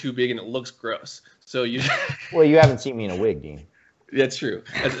lats are too big and it looks gross. So well, you haven't seen me in a wig, Dean. That's true.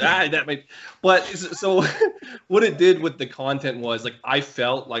 But so what it did with the content was like I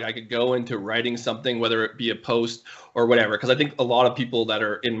felt like I could go into writing something, whether it be a post or whatever, because I think a lot of people that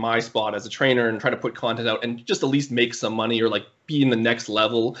are in my spot as a trainer and try to put content out and just at least make some money or like be in the next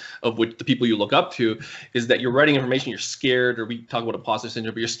level of which the people you look up to is that you're writing information, you're scared, or we talk about imposter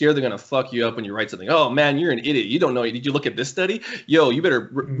syndrome, but you're scared they're going to fuck you up when you write something. Oh man, you're an idiot. You don't know. Did you look at this study? Yo, you better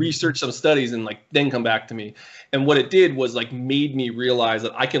research some studies and like then come back to me. And what it did was like made me realize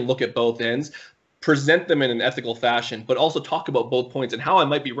that I can look at both ends, present them in an ethical fashion, but also talk about both points and how I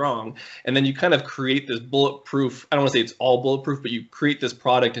might be wrong. And then you kind of create this bulletproof, I don't want to say it's all bulletproof, but you create this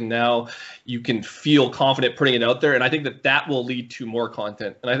product and now you can feel confident putting it out there. And I think that will lead to more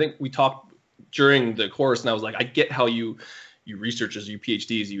content. And I think we talked during the course and I was like, I get how you researchers, you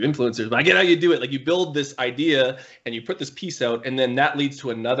PhDs, you influencers, but I get how you do it. Like you build this idea and you put this piece out and then that leads to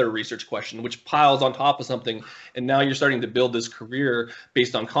another research question, which piles on top of something. And now you're starting to build this career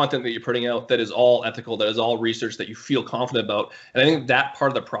based on content that you're putting out that is all ethical, that is all research that you feel confident about. And I think that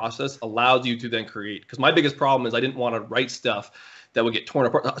part of the process allows you to then create, because my biggest problem is I didn't want to write stuff that would get torn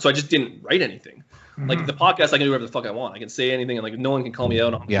apart. So I just didn't write anything. Like the podcast, I can do whatever the fuck I want. I can say anything, and like no one can call me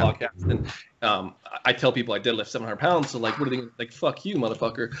out on the podcast. And I tell people I deadlift 700 pounds. So like, what are they like? Fuck you,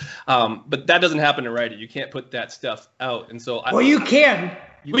 motherfucker. But that doesn't happen in writing. You can't put that stuff out. And so you can.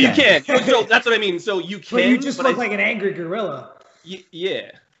 You can. So that's what I mean. So you can. But you just look like an angry gorilla.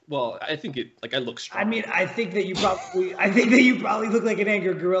 Yeah. Well, I think I look strong. I mean, I think that you probably look like an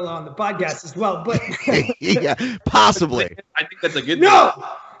angry gorilla on the podcast as well. But yeah, possibly. I think that's a good. No.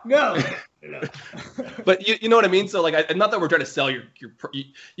 But you know what I mean? So like, not that we're trying to sell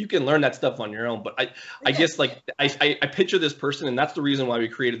you can learn that stuff on your own, but I guess like I picture this person, and that's the reason why we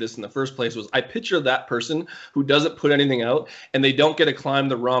created this in the first place, was I picture that person who doesn't put anything out and they don't get to climb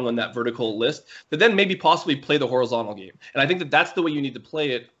the rung on that vertical list, but then maybe possibly play the horizontal game. And I think that's the way you need to play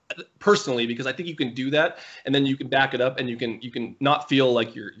it personally, because I think you can do that and then you can back it up and you can not feel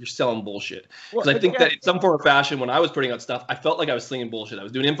like you're selling bullshit. Because I think that in some form or fashion, when I was putting out stuff, I felt like I was slinging bullshit. I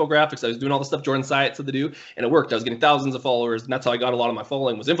was doing infographics, I was doing all the stuff Jordan Syatt said to do, and it worked. I was getting thousands of followers, and that's how I got a lot of my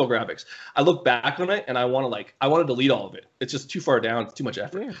following, was infographics. I look back on it and I want to delete all of it. It's just too far down, it's too much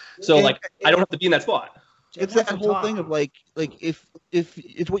effort. So like I don't have to be in that spot. It's that whole thing of like if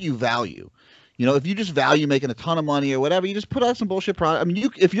it's what you value. You know, if you just value making a ton of money or whatever, you just put out some bullshit product. I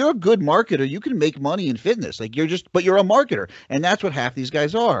mean, if you're a good marketer, you can make money in fitness. Like you're a marketer, and that's what half these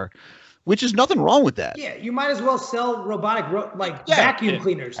guys are. which is nothing wrong with that. Yeah, you might as well sell robotic vacuum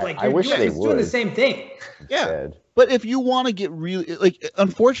cleaners. Like I wish they it's doing the would. same thing. Yeah. Instead. But if you want to get really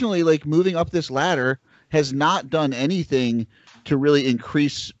unfortunately, moving up this ladder has not done anything to really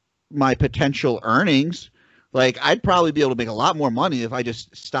increase my potential earnings. Like, I'd probably be able to make a lot more money if I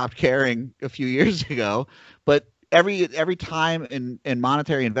just stopped caring a few years ago. But every time and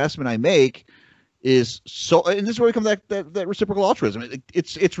monetary investment I make is so, and this is where we come back that reciprocal altruism.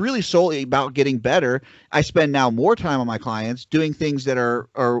 It's really solely about getting better. I spend now more time on my clients doing things that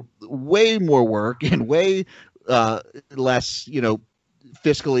are way more work and way less,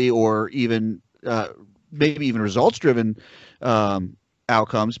 fiscally or even maybe even results driven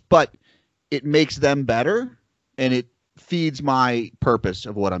outcomes, but it makes them better and it feeds my purpose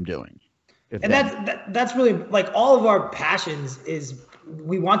of what I'm doing. And that's really like all of our passions is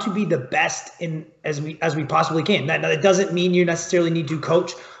we want to be the best in as we possibly can. That doesn't mean you necessarily need to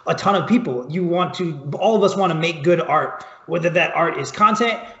coach a ton of people. All of us want to make good art, whether that art is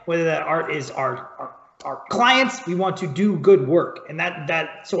content, whether that art is our clients. We want to do good work. And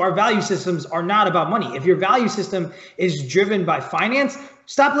so our value systems are not about money. If your value system is driven by finance,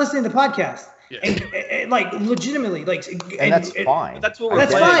 stop listening to the podcast. Yeah. And legitimately, and that's fine. That's what we're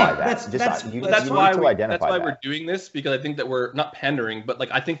that's fine. That's why we're doing this, because I think that we're not pandering, but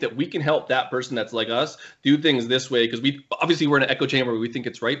I think that we can help that person that's like us do things this way, because we're in an echo chamber where we think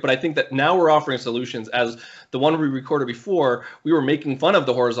it's right. But I think that now we're offering solutions. As the one we recorded before, we were making fun of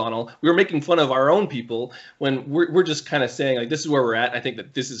the horizontal. We were making fun of our own people when we're just kind of saying this is where we're at. I think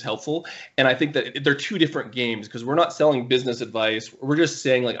that this is helpful, and I think that they're two different games, because we're not selling business advice. We're just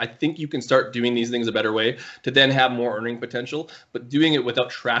saying I think you can start doing these things a better way to then have more earning potential, but doing it without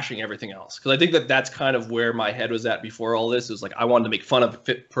trashing everything else. Because I think that that's kind of where my head was at before all this. It was I wanted to make fun of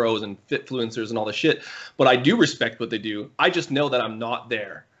fit pros and fitfluencers and all this shit, but I do respect what they do. I just know that I'm not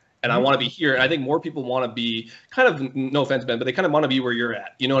there. And I want to be here. And I think more people want to be kind of, no offense, Ben, but they kind of want to be where you're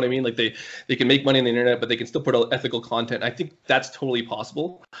at. You know what I mean? They can make money on the internet, but they can still put out ethical content. I think that's totally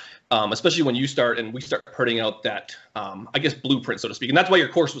possible, especially when you start and we start putting out that, blueprint, so to speak. And that's why your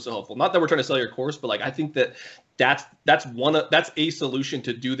course was so helpful. Not that we're trying to sell your course, but I think that's a solution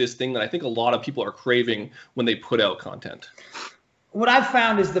to do this thing that I think a lot of people are craving when they put out content. What I've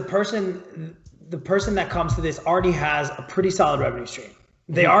found is the person that comes to this already has a pretty solid revenue stream.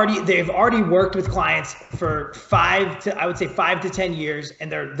 They've already worked with clients for 5 to 10 years, and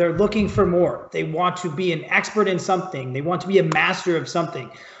they're looking for more. They want to be an expert in something. They want to be a master of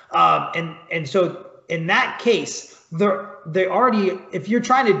something. And so in that case, they already, if you're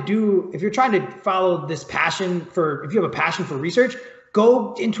trying to follow this passion if you have a passion for research,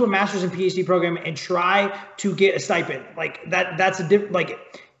 go into a master's and PhD program and try to get a stipend.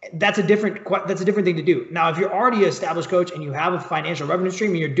 That's a different thing to do. Now, if you're already an established coach and you have a financial revenue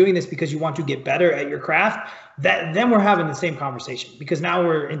stream and you're doing this because you want to get better at your craft, then we're having the same conversation, because now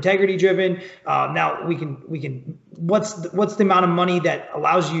we're integrity driven. Now we can what's the amount of money that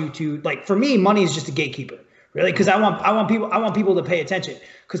allows you to, for me, money is just a gatekeeper, really, because I want people to pay attention,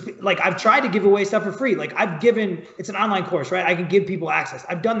 because I've tried to give away stuff for free. It's an online course, right? I can give people access.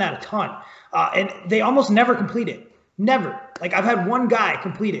 I've done that a ton, and they almost never complete it. Never. I've had one guy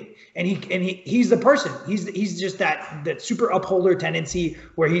complete it, and he's the person. He's just that super upholder tendency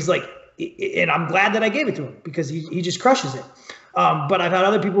where he's and I'm glad that I gave it to him, because he just crushes it. But I've had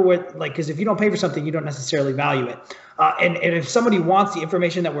other people where because if you don't pay for something, you don't necessarily value it. And if somebody wants the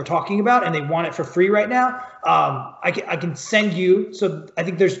information that we're talking about and they want it for free right now, I can send you. So I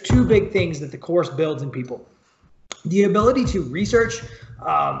think there's two big things that the course builds in people: the ability to research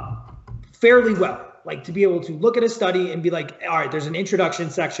fairly well. To be able to look at a study and be all right, there's an introduction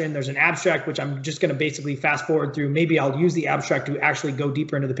section, there's an abstract, which I'm just going to basically fast forward through. Maybe I'll use the abstract to actually go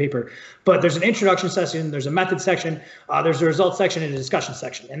deeper into the paper. But there's an introduction section, there's a method section, there's a results section, and a discussion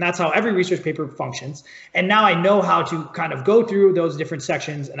section. And that's how every research paper functions. And now I know how to kind of go through those different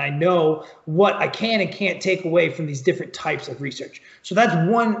sections, and I know what I can and can't take away from these different types of research. So that's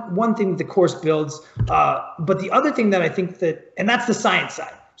one thing that the course builds. But the other thing that I think and that's the science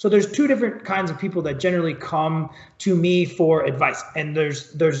side. So there's two different kinds of people that generally come to me for advice. And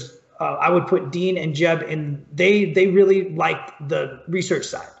there's I would put Dean and Jeb in. They really like the research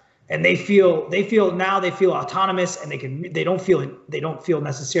side, and they feel autonomous, and they don't feel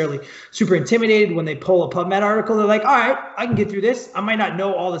necessarily super intimidated when they pull a PubMed article. They're like, all right, I can get through this. I might not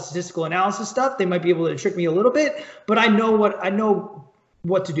know all the statistical analysis stuff. They might be able to trick me a little bit, but I know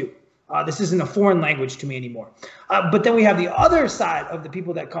what to do. This isn't a foreign language to me anymore. But then we have the other side of the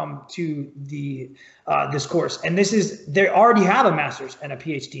people that come to this course, and they already have a master's and a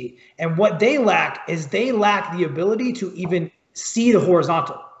PhD, and what they lack is the ability to even see the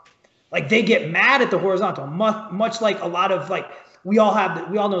horizontal. Like they get mad at the horizontal, much like a lot of like we all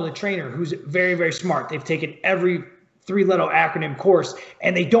know the trainer who's very, very smart. They've taken every 3-letter acronym course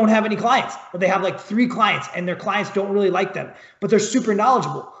and they don't have any clients, or they have like 3 clients and their clients don't really like them, but they're super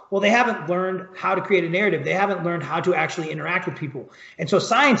knowledgeable. Well, they haven't learned how to create a narrative. They haven't learned how to actually interact with people. And so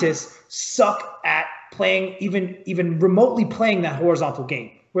scientists suck at playing, even remotely playing that horizontal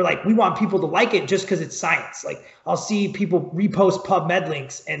game. We're like, we want people to like it just because it's science. Like I'll see people repost PubMed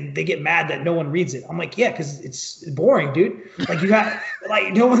links and they get mad that no one reads it. I'm like, yeah, because it's boring, dude. Like you got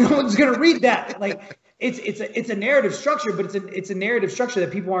like no one's gonna read that. Like it's a narrative structure, but it's a narrative structure that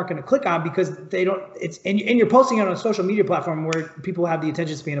people aren't going to click on because they don't. And you're posting it on a social media platform where people have the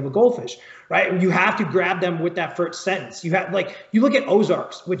attention span of a goldfish, right? You have to grab them with that first sentence. You have like you look at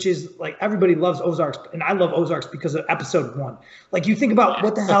Ozarks, which is like everybody loves Ozarks, and I love Ozarks because of episode 1. Like you think about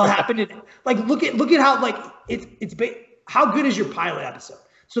what the hell happened in like look at how like how good is your pilot episode?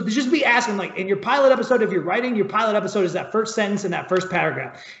 So to just be asking, like, in your pilot episode, if you're writing, your pilot episode is that first sentence in that first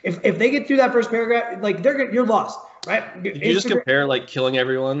paragraph. If they get through that first paragraph, like, you're lost, right? Did you just compare, like, killing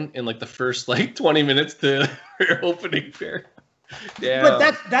everyone in, like, the first, like, 20 minutes to your opening pair? Yeah.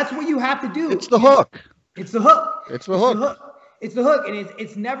 But that's what you have to do. It's the hook. It's the hook. It's the hook. It's the hook, and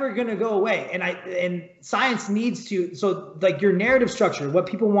it's never gonna go away. And science needs to. So like your narrative structure, what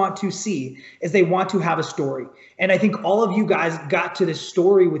people want to see is they want to have a story. And I think all of you guys got to this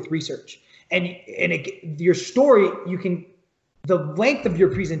story with research. Your story, the length of your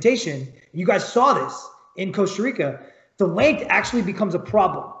presentation. You guys saw this in Costa Rica. The length actually becomes a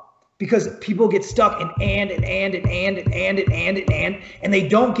problem because people get stuck in and they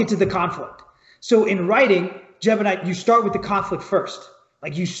don't get to the conflict. So in writing, Jeb and I, you start with the conflict first.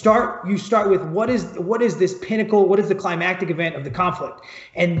 Like you start with what is this pinnacle? What is the climactic event of the conflict?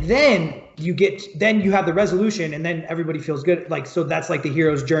 And then you have the resolution, and then everybody feels good. Like, so that's like the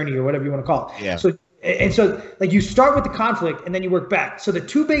hero's journey or whatever you want to call it. Yeah. So like you start with the conflict and then you work back. So the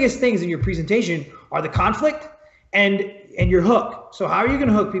 2 biggest things in your presentation are the conflict and your hook. So how are you going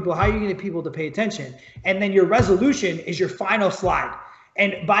to hook people? How are you going to get people to pay attention? And then your resolution is your final slide.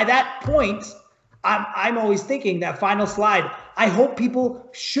 And by that point, I'm always thinking that final slide, I hope people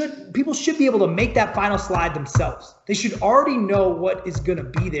should be able to make that final slide themselves. They should already know what is going to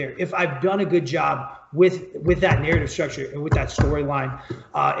be there if I've done a good job with that narrative structure and with that storyline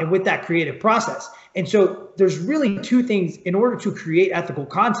and with that creative process. And so there's really 2 things. In order to create ethical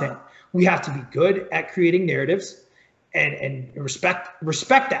content, we have to be good at creating narratives and respect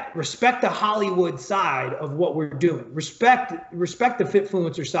the Hollywood side of what we're doing. Respect the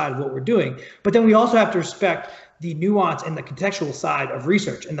Fitfluencer side of what we're doing. But then we also have to respect the nuance and the contextual side of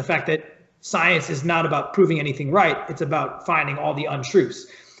research and the fact that science is not about proving anything right. It's about finding all the untruths.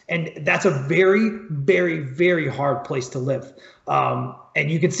 And that's a very, very, very hard place to live.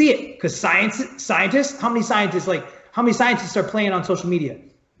 And you can see it because scientists, how many scientists are playing on social media?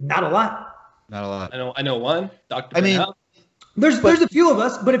 Not a lot. Not a lot. I know one. Dr. I mean, there's a few of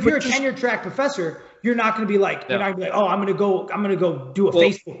us, but if you're a tenure track professor, you're not going to be like, you're not going to be like, oh, I'm going to go do a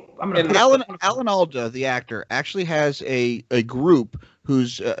Facebook. I'm going to. Alan Alda, the actor, actually has a group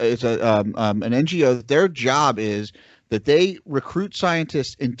who's it's an NGO. Their job is that they recruit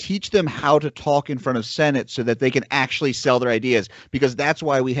scientists and teach them how to talk in front of Senate so that they can actually sell their ideas, because that's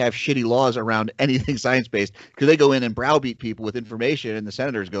why we have shitty laws around anything science-based, because they go in and browbeat people with information and the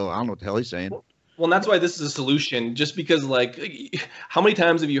senators go, I don't know what the hell he's saying. Well, and that's why this is a solution, just because, like, how many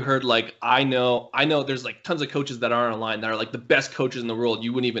times have you heard, like, I know there's, like, tons of coaches that are online that are, like, the best coaches in the world.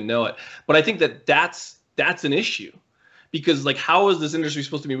 You wouldn't even know it. But I think that's an issue. Because, like, how is this industry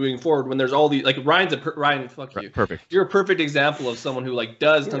supposed to be moving forward when there's all these, like, Ryan, fuck you. Perfect. You're a perfect example of someone who, like,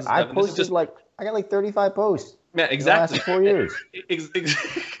 does tons of stuff. I posted I got like 35 posts. Man, exactly. In the last 4 years.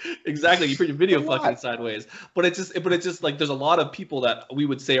 Exactly. You put your video fucking sideways. But it's just like there's a lot of people that we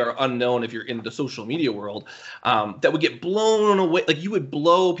would say are unknown if you're in the social media world, that would get blown away. Like, you would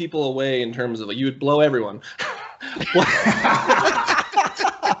blow people away in terms of, like, you would blow everyone.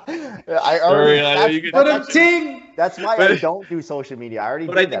 That's why I don't do social media. I already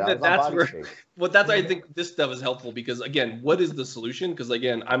did that. That's why I think this stuff is helpful, because, again, what is the solution? Because,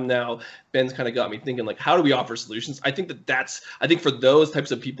 again, Ben's kind of got me thinking, like, how do we offer solutions? I think I think for those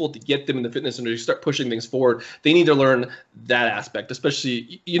types of people, to get them in the fitness industry, start pushing things forward, they need to learn that aspect,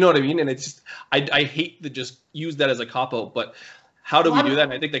 especially, you know what I mean? And it's just, I hate to just use that as a cop-out, but how do we do that?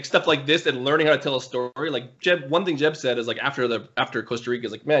 And I think, like, stuff like this and learning how to tell a story, like one thing Jeb said is, like, after Costa Rica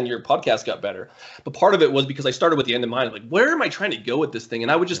is like, man, your podcast got better. But part of it was because I started with the end in mind. Like, where am I trying to go with this thing?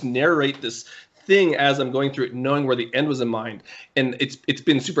 And I would just narrate this thing as I'm going through it, knowing where the end was in mind. And it's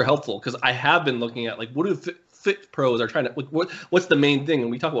been super helpful, because I have been looking at, like, what do fit pros are trying to, what's the main thing?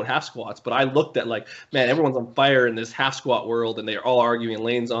 And we talk about half squats, but I looked at like, man, everyone's on fire in this half squat world and they're all arguing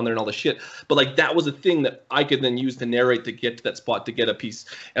lanes on there and all the shit. But like, that was a thing that I could then use to narrate to get to that spot to get a piece.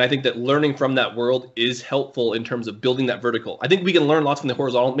 And I think that learning from that world is helpful in terms of building that vertical. I think we can learn lots from the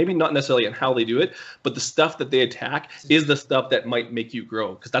horizontal, maybe not necessarily on how they do it, but the stuff that they attack is the stuff that might make you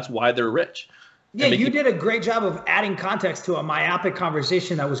grow, because that's why they're rich. Yeah, you did a great job of adding context to a myopic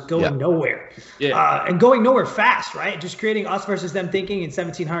conversation that was going nowhere. Yeah. And going nowhere fast, right? Just creating us versus them thinking in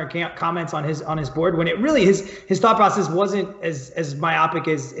 1,700 comments on his board, when it really, his thought process wasn't as myopic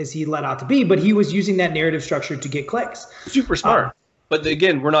as he let out to be, but he was using that narrative structure to get clicks. Super smart. But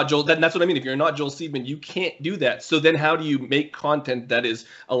again, we're not Joel. That's what I mean. If you're not Joel Seedman, you can't do that. So then how do you make content that is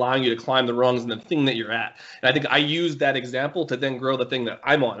allowing you to climb the rungs and the thing that you're at? And I think I use that example to then grow the thing that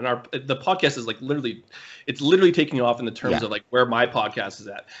I'm on. And the podcast is like it's literally taking off in the terms of like where my podcast is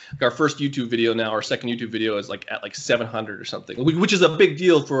at. Like our first YouTube video now, our second YouTube video is like at like 700 or something, which is a big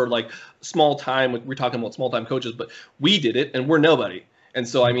deal for like small time. We're talking about small time coaches, but we did it and we're nobody. And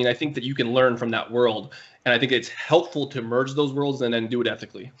so, I mean, I think that you can learn from that world. And I think it's helpful to merge those worlds and then do it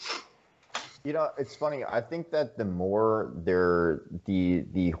ethically. You know, it's funny. I think that the more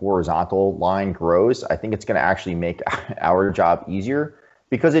the horizontal line grows, I think it's going to actually make our job easier,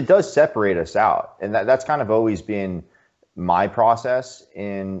 because it does separate us out. And that's kind of always been my process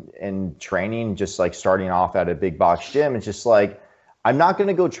in training, just like starting off at a big box gym. It's just like, I'm not going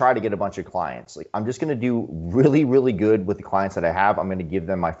to go try to get a bunch of clients. Like, I'm just going to do really, really good with the clients that I have. I'm going to give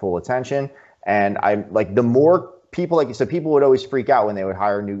them my full attention. And I'm like, the more people, like you said, people would always freak out when they would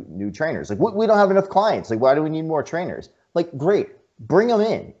hire new trainers. Like, we don't have enough clients. Like, why do we need more trainers? Like, great, bring them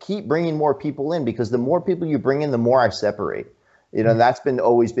in. Keep bringing more people in, because the more people you bring in, the more I separate. You know, that's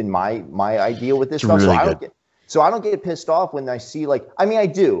always been my ideal with this stuff. Really So I don't get pissed off when I see, like, I mean, I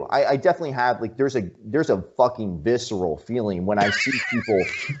do. I definitely have, like, there's a fucking visceral feeling when I see people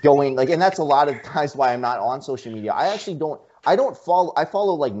going, like, and that's a lot of times why I'm not on social media. I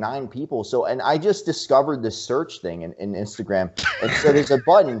follow like 9 people. So, and I just discovered this search thing in Instagram. And so there's a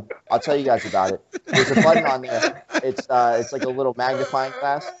button. I'll tell you guys about it. There's a button on there. It's like a little magnifying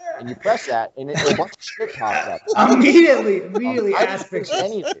glass, and you press that, and a bunch of shit pops up. Immediately I ask didn't post pictures.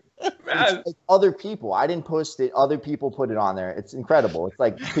 anything. It's like other people. I didn't post it. Other people put it on there. It's incredible. It's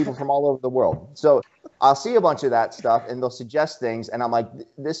like people from all over the world. So I'll see a bunch of that stuff, and they'll suggest things, and I'm like,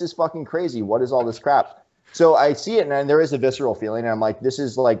 this is fucking crazy. What is all this crap? So I see it, and there is a visceral feeling, and I'm like, this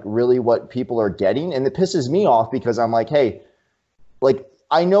is like really what people are getting, and it pisses me off, because I'm like, hey, like,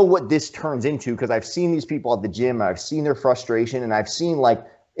 I know what this turns into, because I've seen these people at the gym, I've seen their frustration, and I've seen, like,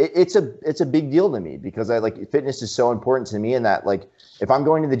 it's a big deal to me, because I like, fitness is so important to me, and that, like, if I'm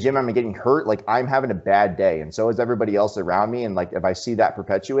going to the gym, I'm getting hurt, like, I'm having a bad day, and so is everybody else around me, and like, if I see that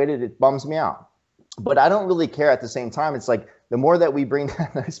perpetuated, it bums me out. But I don't really care at the same time. It's like, the more that we bring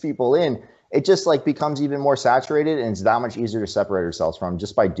those people in, it just like becomes even more saturated, and it's that much easier to separate ourselves from,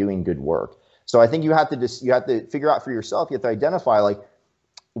 just by doing good work. So I think you have to figure out for yourself. You have to identify, like,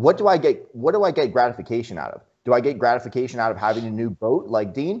 what do I get gratification out of? Do I get gratification out of having a new boat,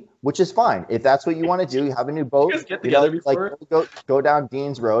 like Dean? Which is fine. If that's what you want to do, you have a new boat. Get together before. Like, go down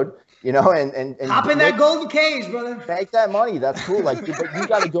Dean's Road, you know, and Hop in that golden cage, brother. Make that money. That's cool. Like, but you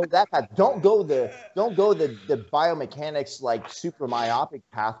got to go that path. Don't go the biomechanics, like, super myopic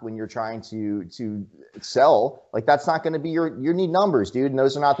path when you're trying to sell. Like, that's not going to be you need numbers, dude. And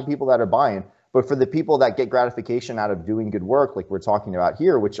those are not the people that are buying. But for the people that get gratification out of doing good work, like we're talking about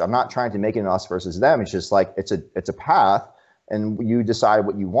here, which I'm not trying to make it an us versus them. It's just like, it's a path, and you decide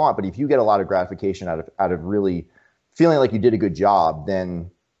what you want. But if you get a lot of gratification out of really feeling like you did a good job,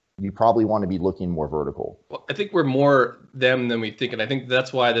 then you probably want to be looking more vertical. Well, I think we're more them than we think. And I think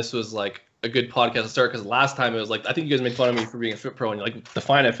that's why this was like a good podcast to start, because last time it was like, I think you guys made fun of me for being a fit pro, and you like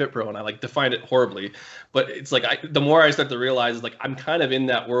define a fit pro, and I like defined it horribly. But it's like, the more I start to realize is like, I'm kind of in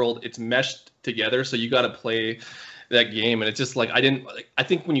that world. It's meshed together. So you got to play that game. And it's just like, I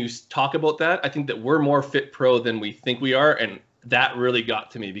think when you talk about that, I think that we're more fit pro than we think we are. And that really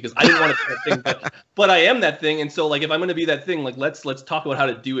got to me, because I didn't want to be that thing, but I am that thing. And so like, if I'm going to be that thing, like, let's talk about how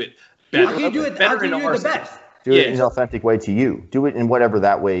to do it better. How can you do it the best? Do it in an authentic way to you. Do it in whatever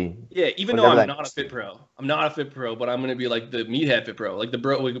that way. Yeah, even though I'm not a fit pro. I'm not a fit pro, but I'm going to be like the meathead fit pro. Like the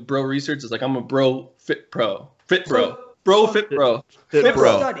bro research is like, I'm a bro fit pro. Fit bro. Bro fit pro. Fit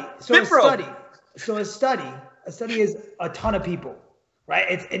bro. A study is a ton of people,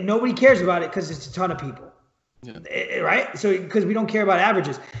 right? And nobody cares about it because it's a ton of people. Yeah. Right? So, because we don't care about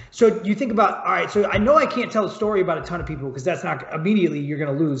averages. So you think about, all right, so I know I can't tell a story about a ton of people, because that's not, immediately you're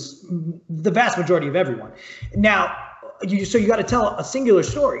going to lose the vast majority of everyone. Now, you got to tell a singular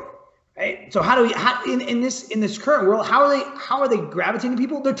story, Right? So in this current world, how are they gravitating to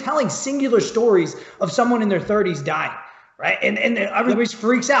people? They're telling singular stories of someone in their 30s dying, right? And everybody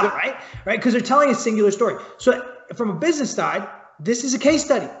freaks out, right? Because they're telling a singular story. So from a business side, this is a case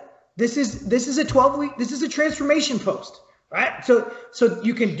study. This is a 12-week. This is a transformation post, right? So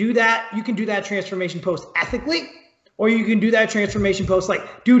you can do that. You can do that transformation post ethically. Or you can do that transformation post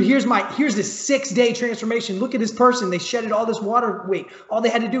like, dude, here's this 6-day transformation. Look at this person. They shedded all this water weight. All they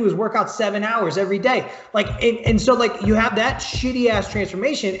had to do was work out 7 hours every day. Like, and so like you have that shitty ass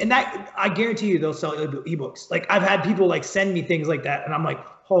transformation, and that I guarantee you they'll sell ebooks. Like I've had people like send me things like that, and I'm like,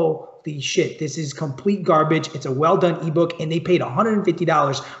 holy shit, this is complete garbage. It's a well done ebook, and they paid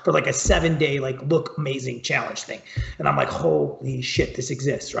 $150 for like a 7-day like look amazing challenge thing. And I'm like, holy shit, this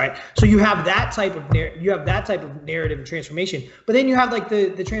exists, right? So you have that type of narrative and transformation, but then you have like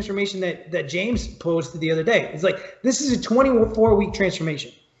the transformation that James posted the other day. It's like, this is a 24-week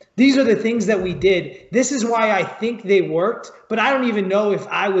transformation. These are the things that we did. This is why I think they worked, but I don't even know if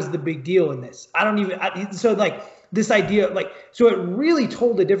I was the big deal in this. So like this idea, like, so it really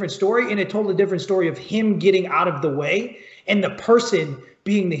told a different story, and it told a different story of him getting out of the way and the person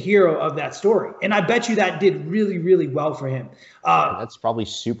being the hero of that story. And I bet you that did really, really well for him. That's probably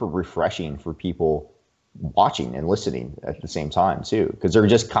super refreshing for people watching and listening at the same time too, because they're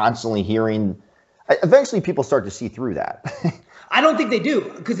just constantly hearing. Eventually people start to see through that. I don't think they do,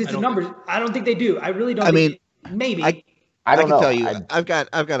 because it's a numbers. I don't think they do. I really don't. Maybe. I don't know. Tell you, I've got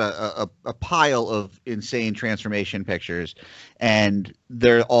a pile of insane transformation pictures, and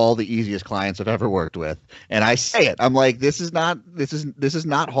they're all the easiest clients I've ever worked with. And I say it, I'm like, this is not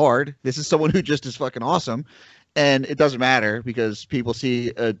hard. This is someone who just is fucking awesome. And it doesn't matter, because people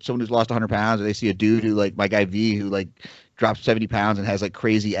see someone who's lost 100 pounds, or they see a dude who, like my guy V, who like dropped 70 pounds and has like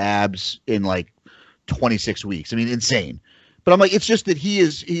crazy abs in like 26 weeks. I mean, insane. But I'm like, it's just that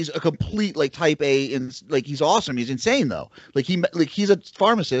he's a complete like type A, and like he's awesome. He's insane though. He's a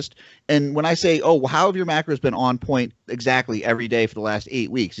pharmacist. And when I say, oh, well, how have your macros been on point exactly every day for the last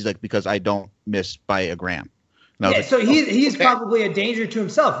 8 weeks? He's like, because I don't miss by a gram. Yeah, so he's probably a danger to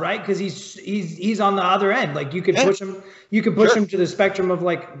himself, right? Because he's on the other end. Like you could push him, him to the spectrum of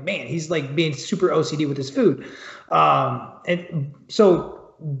like, man, he's like being super OCD with his food. And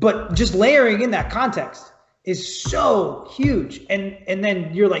so, but just layering in that context is so huge. And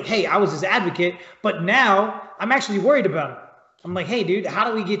then you're like, hey, I was his advocate, but now I'm actually worried about him. I'm like, hey, dude, how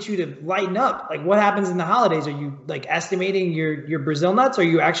do we get you to lighten up? Like, what happens in the holidays? Are you like estimating your Brazil nuts? Are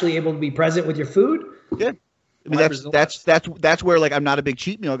you actually able to be present with your food? Yeah. I mean, that's where like I'm not a big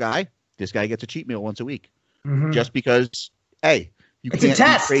cheat meal guy. This guy gets a cheat meal once a week, just because, hey, you can't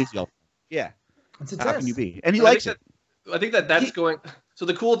be crazy. Yeah, it's a how test. can you be? And he likes it. I think that's going. So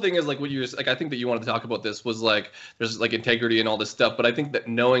the cool thing is like what you like. I think that you wanted to talk about this was like there's like integrity and all this stuff. But I think that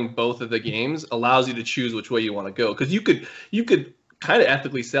knowing both of the games allows you to choose which way you want to go, because you could kind of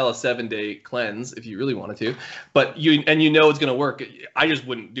ethically sell a 7-day cleanse if you really wanted to, but it's going to work. I just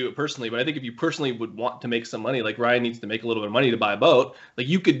wouldn't do it personally, but I think if you personally would want to make some money, like Ryan needs to make a little bit of money to buy a boat, like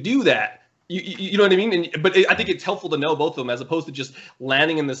you could do that. You know what I mean? But I think it's helpful to know both of them, as opposed to just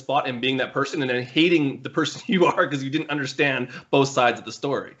landing in the spot and being that person and then hating the person you are because you didn't understand both sides of the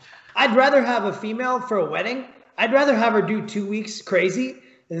story. I'd rather have a female for a wedding. I'd rather have her do 2 weeks crazy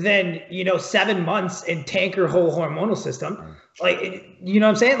than 7 months and tank her whole hormonal system. Like, you know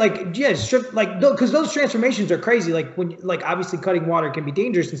what I'm saying? Like, yeah, strip, like, because those transformations are crazy. Like when, like, obviously cutting water can be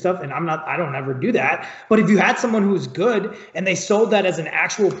dangerous and stuff. And I don't ever do that. But if you had someone who's good and they sold that as an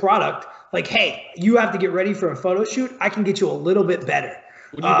actual product, like, hey, you have to get ready for a photo shoot, I can get you a little bit better.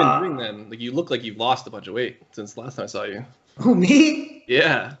 What have you been doing then? Like, you look like you've lost a bunch of weight since the last time I saw you. Who, me?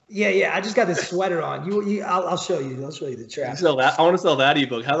 Yeah. Yeah. I just got this sweater on. I'll show you. I'll show you the trap. I want to sell that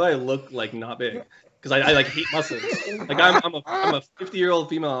ebook. How do I look like not big? Because I like hate muscles. Like I'm a 50-year-old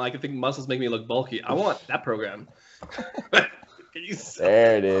female, and I can think muscles make me look bulky. I want that program.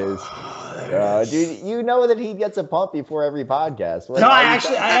 There it is. Dude, you know that he gets a pump before every podcast. No, I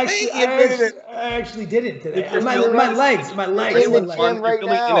actually did it today. My legs. Right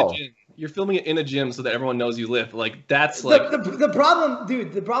now. You're filming it in a gym so that everyone knows you lift. Like that's like the problem,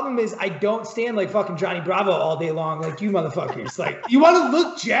 dude. The problem is I don't stand like fucking Johnny Bravo all day long like you motherfuckers. Like you want to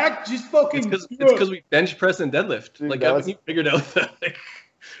look jacked, just fucking. It's because we bench press and deadlift. Dude, like haven't you figured out that? Like,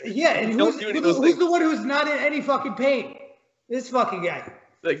 yeah, and who's the one who's not in any fucking pain? This fucking guy.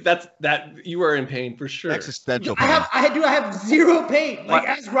 Like that you are in pain for sure. Existential pain. I have zero pain. Like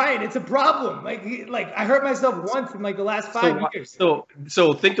ask Ryan, it's a problem. Like I hurt myself once in like the last 5 years.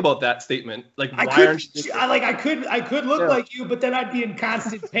 So think about that statement. Like I could look like you, but then I'd be in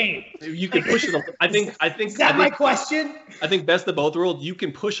constant pain. You could push it. I think. Is that my question? I think best of both worlds. You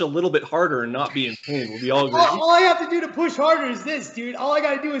can push a little bit harder and not be in pain. Will we all agree? All I have to do to push harder is this, dude. All I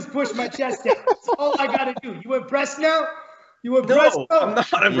got to do is push my chest down. That's all I got to do. You impressed now? You impressed? No, I'm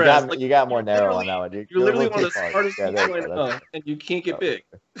not impressed. You got more narrow on that one, dude. You're literally one of the smartest people I know, and you can't get big.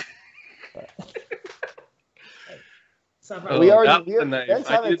 Ben's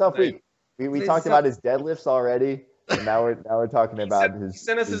having a tough week. We talked about his deadlifts already, and now we're talking about his. He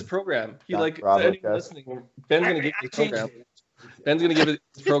sent us his program. He Bravo to anyone listening. Ben's gonna give his program. Ben's gonna give it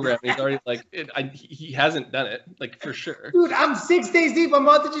his program. He's already like he hasn't done it like for sure. Dude, I'm 6 days deep. I'm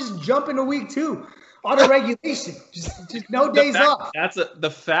about to just jump into week 2. Auto regulation, just no days off.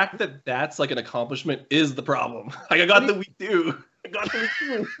 The fact that that's like an accomplishment is the problem. Like I got the week 2. I got the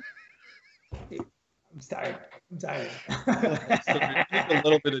week 2. I'm tired. So just a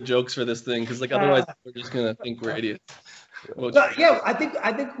little bit of jokes for this thing, because like otherwise we're just gonna think we're idiots. But yeah, I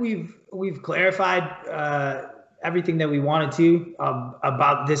think we've clarified everything that we wanted to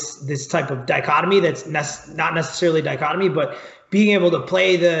about this type of dichotomy. That's not necessarily dichotomy, but being able to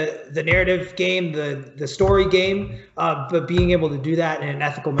play the narrative game, the story game, but being able to do that in an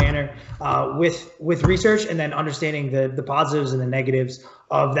ethical manner with research, and then understanding the positives and the negatives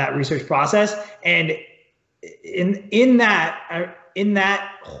of that research process. And in that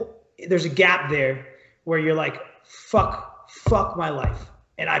there's a gap there where you're like, fuck my life.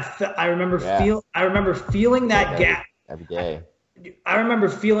 And I remember feeling that gap every day. I remember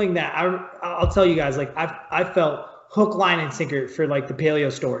feeling that. I'll tell you guys, like I felt hook, line, and sinker for like the paleo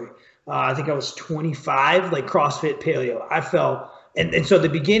story. I think I was 25, like CrossFit paleo. I felt, and so the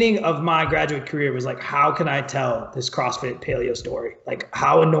beginning of my graduate career was like, how can I tell this CrossFit paleo story? Like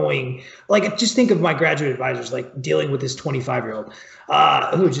how annoying, like just think of my graduate advisors, like dealing with this 25-year-old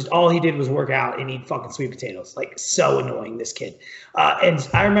who just, all he did was work out and eat fucking sweet potatoes. Like so annoying, this kid. And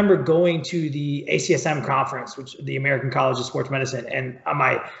I remember going to the ACSM conference, which the American College of Sports Medicine, and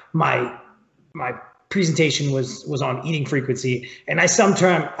my presentation was on eating frequency, and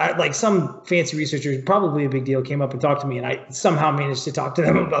like some fancy researcher, probably a big deal, came up and talked to me, and I somehow managed to talk to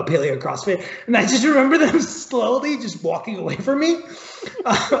them about paleo CrossFit, and I just remember them slowly just walking away from me.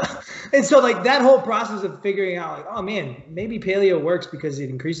 And so like that whole process of figuring out like, oh man, maybe paleo works because it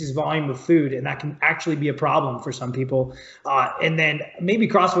increases volume of food, and that can actually be a problem for some people. And then maybe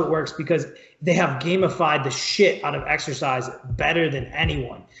CrossFit works because they have gamified the shit out of exercise better than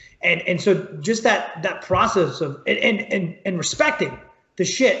anyone. And so just that process of and respecting the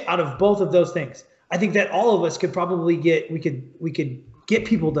shit out of both of those things, I think that all of us could probably we could get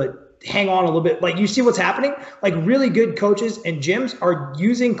people to hang on a little bit. Like you see what's happening, like really good coaches and gyms are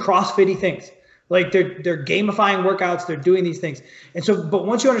using CrossFit-y things. Like they're gamifying workouts, they're doing these things. And so, but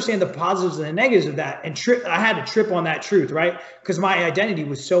once you understand the positives and the negatives of that, and I had to trip on that truth, right? Because my identity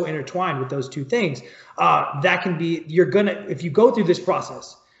was so intertwined with those two things. That can be, if you go through this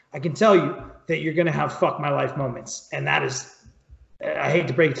process, I can tell you that you're going to have fuck my life moments. And that is, I hate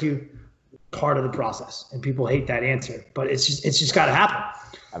to break it to you, part of the process. And people hate that answer, but it's just got to happen.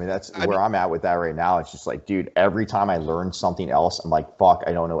 I mean, that's where I'm at with that right now. It's just like, dude, every time I learn something else, I'm like, fuck,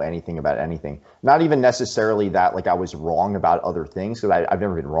 I don't know anything about anything. Not even necessarily that like I was wrong about other things, because I've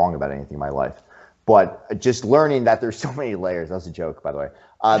never been wrong about anything in my life. But just learning that there's so many layers. That was a joke, by the way.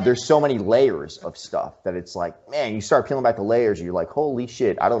 There's so many layers of stuff that it's like, man, you start peeling back the layers and you're like, holy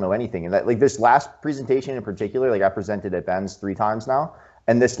shit, I don't know anything. And that, like this last presentation in particular, like I presented at Ben's 3 times now.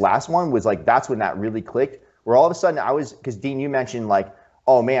 And this last one was like, that's when that really clicked, where all of a sudden because Dean, you mentioned like,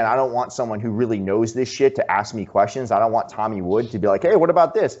 oh man, I don't want someone who really knows this shit to ask me questions. I don't want Tommy Wood to be like, hey, what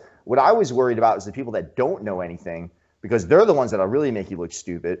about this? What I was worried about is the people that don't know anything, because they're the ones that'll really make you look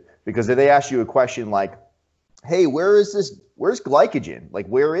stupid. Because if they ask you a question like, hey, where's glycogen? Like,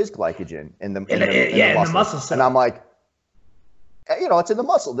 where is glycogen in the muscle cell? And I'm like, it's in the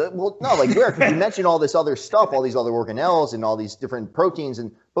muscle. Well, no, like where? Because you mentioned all this other stuff, all these other organelles and all these different proteins,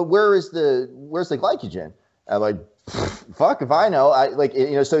 but where's the glycogen? I'm like, fuck if I know.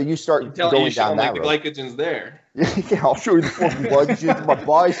 So you start going down that road. The glycogen's there. Yeah, I'll show you the fucking glycogen in my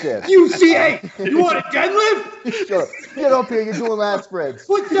biceps. UCA, you want a deadlift? Shut up. Get up here, you're doing lat spreads.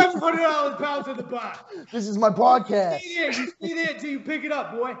 Put 700 pounds in the box. This is my podcast. You stay there until you pick it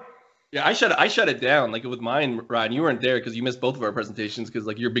up, boy. Yeah, I shut it down. Like with mine, Ryan, you weren't there because you missed both of our presentations, because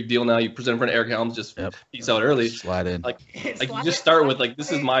like you're a big deal now. You present in front of Eric Helms, just peace out early. Slide in. Like you just start with like,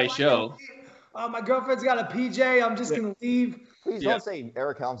 this is my show. My girlfriend's got a PJ. I'm just gonna leave. Please don't say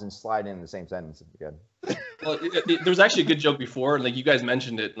Eric Helms and slide in the same sentence again. Well, there was actually a good joke before, and like you guys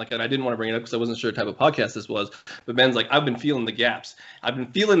mentioned it, like, and I didn't want to bring it up because I wasn't sure what type of podcast this was. But Ben's like, I've been feeling the gaps. I've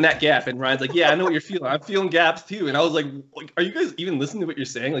been feeling that gap, and Ryan's like, yeah, I know what you're feeling. I'm feeling gaps too. And I was like, are you guys even listening to what you're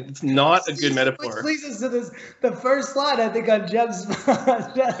saying? Like, it's not a good metaphor. Please listen to this. The first slide, I think, on Jeff's.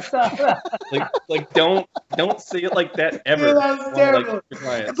 like, don't say it like that ever. Dude, that was terrible.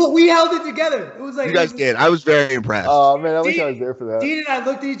 But we held it together. It was like You guys did. I was very impressed. Oh man, I wish I was there for that. Dean and I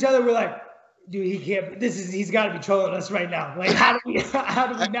looked at each other. We're like, dude, he can't. He's got to be trolling us right now. Like, how do we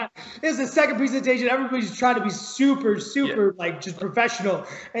not? This is the second presentation. Everybody's trying to be super, like just professional.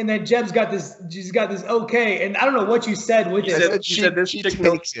 And then Jeb's got this. She's got this. Okay, and I don't know what you said with it. She said this chick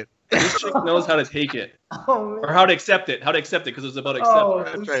knows it. This chick knows how to take it, or how to accept it. How to accept it because it was about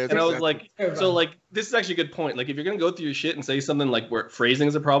acceptance. That's right. And I was like, so like this is actually a good point. Like if you're gonna go through your shit and say something like where phrasing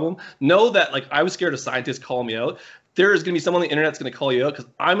is a problem, know that like I was scared of scientists calling me out. There is going to be someone on the internet that's going to call you out because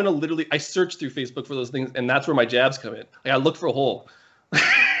I'm going to literally, I search through Facebook for those things, and that's where my jabs come in. Like, I look for a hole. And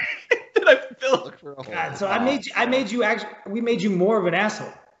I look for a hole. God, so we made you more of an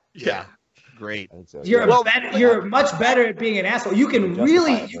asshole. Yeah. Great. So, You're much better at being an asshole. You can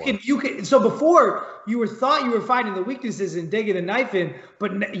really, you can. So before you thought you were finding the weaknesses and digging a knife in,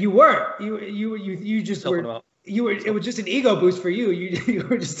 but you weren't. You just were. It was just an ego boost for you. You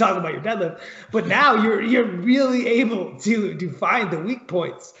were just talking about your deadlift, but now you're really able to find the weak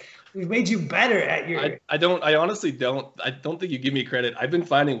points. We've made you better at your. I honestly don't. I don't think you give me credit. I've been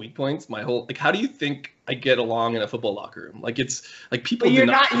finding weak points my whole. Like, how do you think I get along in a football locker room? Like, it's like people. But you're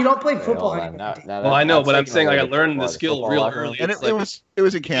not. You don't play football anymore. Well, I know, but I'm saying like I learned the skill real early. And it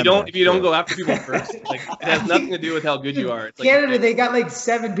was in Canada. If you don't go after people first, like it has nothing to do with how good you are. It's like, Canada, they got like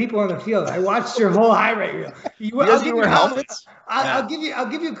 7 people on the field. I watched your whole highlight reel. You guys wear helmets? I'll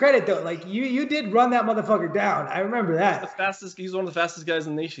give you credit though. Like you did run that motherfucker down. I remember that. He's one of the fastest guys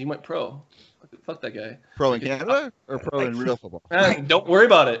in the nation. He went pro. Fuck that guy. Pro in Canada or pro in real football? Don't worry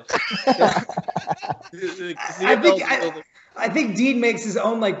about it. I think Dean makes his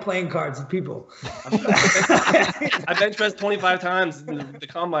own like playing cards with people. I bench pressed 25 times in the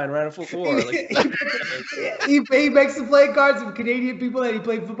combine, ran a full 4. Like, he makes the playing cards of Canadian people that he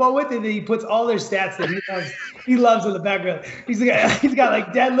played football with, and then he puts all their stats that he loves in the background. He's got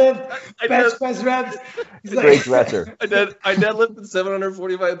like deadlift, bench press reps. He's a great dresser. I deadlifted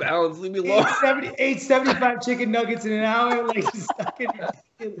 745 pounds. Leave me alone. 875 chicken nuggets in an hour. Like he's stuck in.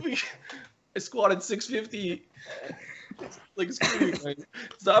 I squatted 650. Like,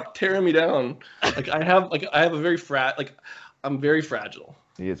 stop tearing me down. Like I have a very I'm very fragile.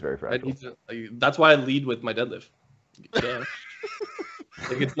 He is very fragile. That's why I lead with my deadlift.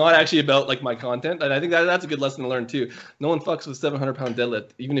 Like it's not actually about like my content, and I think that's a good lesson to learn too. No one fucks with 700-pound deadlift,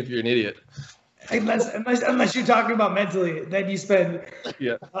 even if you're an idiot. Unless you're talking about mentally, then you spend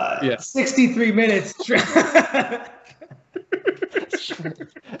 63 minutes.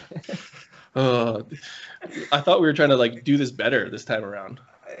 I thought we were trying to like do this better this time around.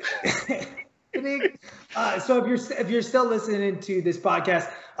 So if you're still listening to this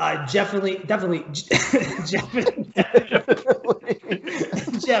podcast, definitely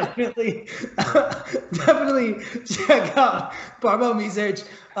check out Barbell Research.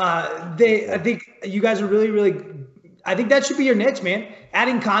 I think you guys are really. I think that should be your niche, man.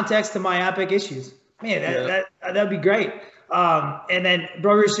 Adding context to myopic issues, man. That'd be great. And then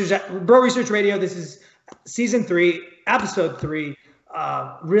Bro Research Radio. This is season 3, episode 3.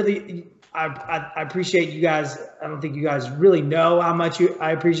 Really, I appreciate you guys. I don't think you guys really know how much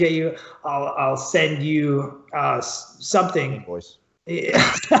I appreciate you. I'll send you something. Voice.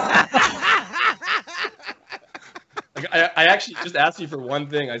 Like, I actually just asked you for one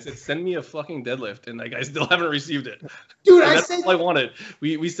thing. I said, send me a fucking deadlift, and like I still haven't received it. Dude, that's all I wanted.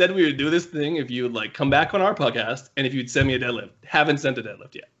 We said we would do this thing if you would like come back on our podcast, and if you'd send me a deadlift. Haven't sent a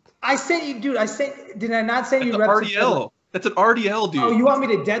deadlift yet. I sent you, dude. Did I not send you reps? RDL. That's an RDL, dude. Oh, you want me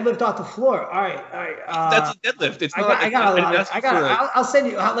to deadlift off the floor? All right. That's a deadlift. It's not. I'll send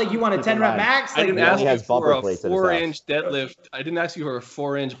you. Like you want a 10 rep max? I didn't ask you for a 4-inch deadlift. I didn't ask you for a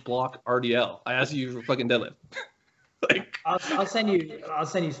 4-inch block RDL. I asked you for fucking deadlift. Like, I'll send you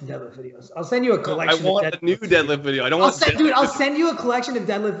some deadlift videos. I'll send you a collection. I want a new deadlift video. I don't want. I'll send you a collection of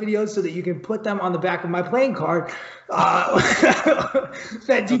deadlift videos so that you can put them on the back of my playing card.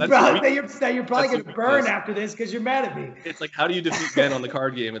 That you're probably gonna burn after this because you're mad at me. It's like, how do you defeat Ben on the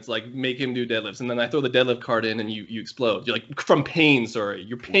card game? It's like make him do deadlifts, and then I throw the deadlift card in, and you explode. You're like from pain. Sorry,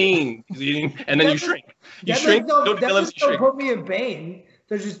 you're pain eating, and then you shrink. You shrink. Deadlifts don't put me in pain.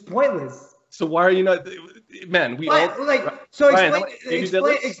 They're just pointless. So why are you not, man?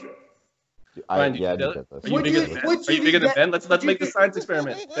 Ryan, Yeah, I do are deadlift. you Would bigger you- than Ben? would Are you you bigger do than Ben? that- Let's would make you the do- science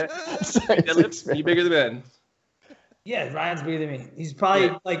experiment. Deadlifts, are you bigger than Ben? Yeah, Ryan's bigger than me. He's probably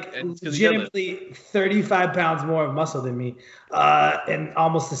Yeah, like and it's 'cause he legitimately 35 pounds more of muscle than me, and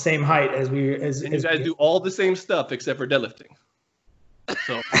almost the same height as we as. And you as guys we- do all the same stuff except for deadlifting.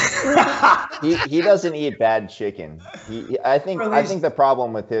 So He doesn't eat bad chicken. I think the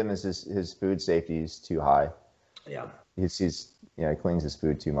problem with him is his food safety is too high. Yeah. He cleans his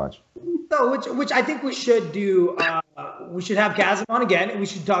food too much. No, which I think we should do. We should have Chasm on again, and we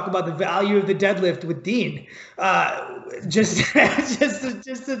should talk about the value of the deadlift with Dean. Just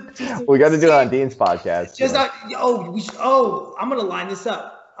to We got to do it on Dean's podcast. Just I'm gonna line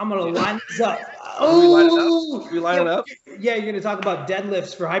this up. Oh, Should we line it up? Yeah, you're gonna talk about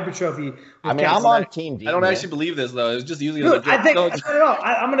deadlifts for hypertrophy. I mean, I'm on Team Dean. I don't man. actually believe this though. It's just usually. Dude, I think no.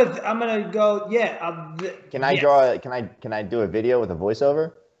 I'm gonna go. Yeah. Can I draw? Can I do a video with a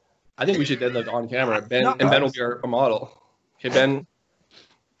voiceover? I think we should deadlift on camera. Ben No. and Ben will be our model. Okay, Ben.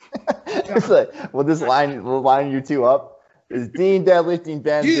 It's like, we'll line you two up. Is Dean deadlifting,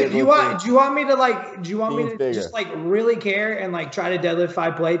 Ben Dude, deadlifting? do you want me to Dean's just like really care and like try to deadlift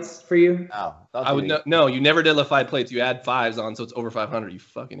 5 plates for you? No, I would no. You never deadlift 5 plates. You add 5s on, so it's over 500. You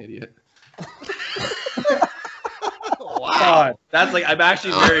fucking idiot. Wow. That's like I'm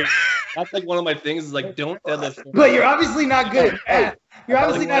actually very. That's like one of my things is like don't deadlift. But you're obviously not good at Hey, math. You're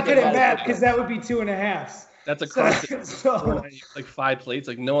obviously not good at hey. math because that would be 2.5s. That's a So, constant. so Like 5 plates.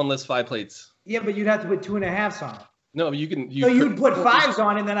 Like no one lifts 5 plates. yeah, but you'd have to put 2.5s on. No, you can. So you'd put 5s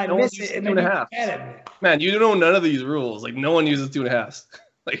on and then I'd No one miss uses it and then you'd 2.5s. be mad at me. Man, you don't know none of these rules. Like no one uses 2.5s.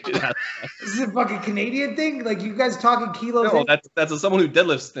 Like it has, This is a fucking Canadian thing? Like you guys talking kilos? no, in? that's a someone who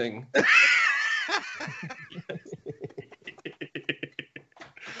deadlifts thing.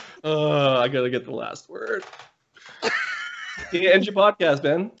 I gotta get the last word. Can you end your podcast,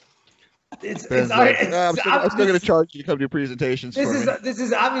 Ben? It's Ben's all right. like, I'm still going to charge you to come to presentations for me. This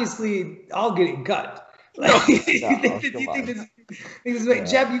is obviously all getting cut. Like, you think this wait,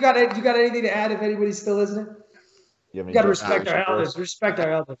 Jeff, you got anything to add if anybody's still listening? You You got to respect our elders. Respect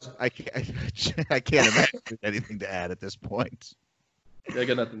our elders. I can't imagine anything to add at this point. I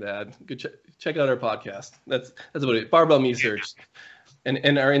got nothing to add. Good check out our podcast. That's about it. Barbell Me Search. And my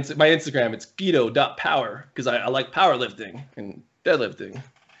Instagram, it's guido.power because I like powerlifting and deadlifting. I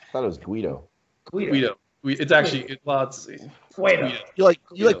thought it was Guido. Guido. It's actually it's Wait Guido. You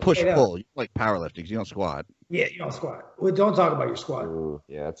like push Wait up. pull. You like powerlifting. 'Cause you don't squat. Yeah, you don't squat. Well, don't talk about your squat. Ooh,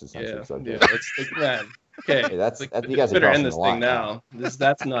 yeah, that's a sensitive Yeah, subject. it's like, man. Okay, Hey, that's- like, that- you guys are better end crossing this the thing line now.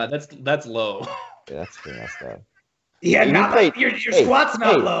 That's low. Yeah, that's pretty messed up. Yeah, You not played- your hey, squat's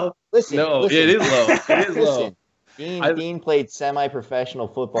not hey. low. Listen, No, listen, it is low. It is low. listen. Dean played semi-professional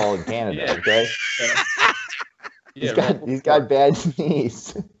football in Canada. Yeah. Okay, Yeah, he's got bad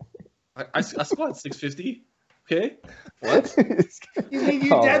knees. I squat 650. Okay. What? You mean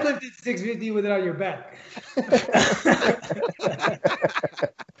you Oh. deadlifted 650 with it on your back?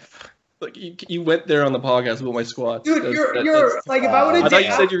 Like you went there on the podcast with my squats. Dude, That's- you're like if I would I have thought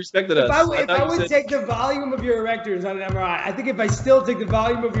you said you respected us. if I you would said- take the volume of your erectors on an MRI, I think if I still take the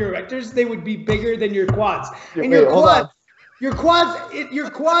volume of your erectors, they would be bigger than your quads. And Wait, your hold on. your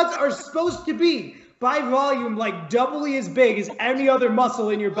quads are supposed to be by volume like doubly as big as any other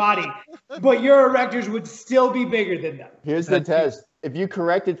muscle in your body, but your erectors would still be bigger than them. Here's the test. If you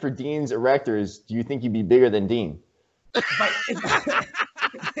corrected for Dean's erectors, do you think you'd be bigger than Dean?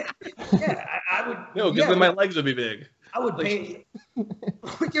 Yeah, I would. No, because yeah, then my legs would be big. I would like- pay.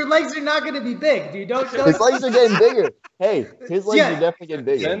 Your legs are not going to be big, dude. Don't. His legs are getting bigger. Hey, his legs Yeah. are definitely getting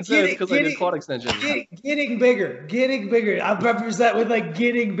bigger. Ben said it's because I did Getting- quad extension. Getting bigger. I reference that with like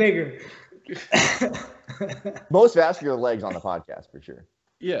getting bigger. Most vascular legs on the podcast for sure.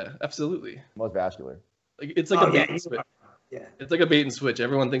 Yeah, absolutely. Most vascular. Like it's like Oh, a yeah, bait and switch. Yeah. It's like a bait and switch.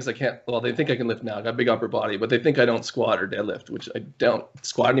 Everyone thinks I can't. Well, they think I can lift now. I got a big upper body, but they think I don't squat or deadlift, which I don't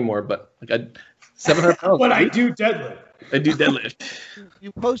squat anymore. But like 700 pounds. But I dude. do deadlift. I do deadlift.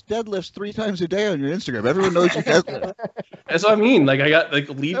 You post deadlifts 3 times a day on your Instagram. Everyone knows you deadlift. That's what I mean. Like I got like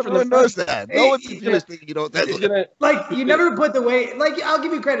lead from the Everyone knows that. No one's Hey, gonna think you don't He's deadlift. gonna. Like you never put the weight. Like I'll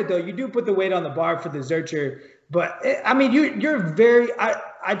give you credit though. You do put the weight on the bar for the Zercher. But I mean, you're very.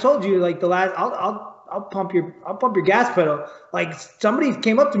 I told you like the last. I'll pump your gas pedal. Like somebody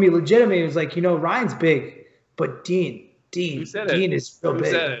came up to me legitimately and was like, Ryan's big, but Dean said it? is real Who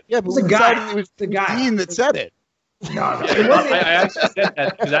big. said it? Yeah, but It's a we guy. decided it was It's a guy. Dean that said it. No, Yeah, it wasn't. I actually said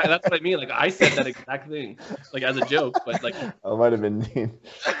that. That's what I mean. Like I said that exact thing, like as a joke, but like I might have been Dean.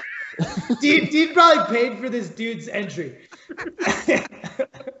 Dean probably paid for this dude's entry.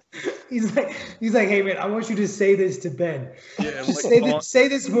 He's like, hey man, I want you to say this to Ben. Yeah, Just like, say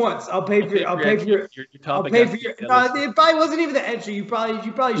this once. I'll pay for your. No, it probably wasn't even the entry. You probably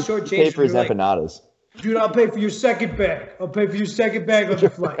shortchanged. Pay for his like, empanadas. Dude, I'll pay for your second bag. I'll pay for your second bag on the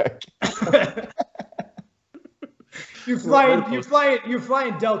flight. You're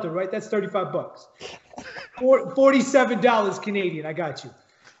flying Delta, right? That's $35. $47 Canadian. I got you.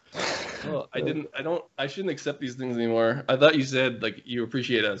 Well, I shouldn't accept these things anymore. I thought you said like you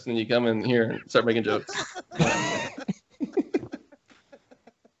appreciate us, and then you come in here and start making jokes.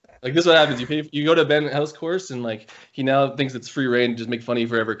 Like this is what happens. You go to Ben House course, and like he now thinks it's free reign to just make fun of you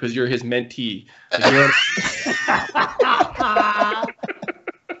forever because you're his mentee. Like,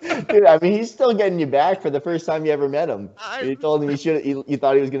 Dude, I mean, he's still getting you back for the first time you ever met him. You told him you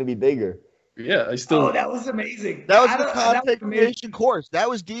thought he was going to be bigger. Yeah, I still. Oh, that was amazing. That was the content creation course. That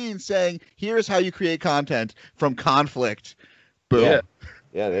was Dean saying, "Here's how you create content from conflict." Boom.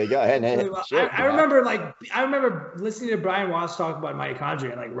 Yeah, there you go. I remember listening to Brian Watts talk about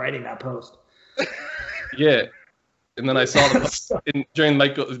mitochondria and like writing that post. Yeah, and then I saw during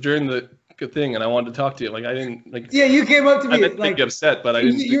the thing, and I wanted to talk to you. Like I didn't like. Yeah, you came up to me I didn't like make you upset, but I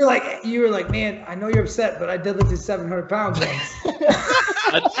didn't. You were like, man, I know you're upset, but I deadlifted 700 pounds once.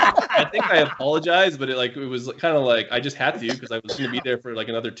 I think I apologized, but it was kind of like I just had to because I was going to be there for like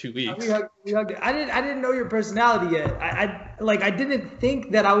another 2 weeks. We hugged it. I didn't know your personality yet. I didn't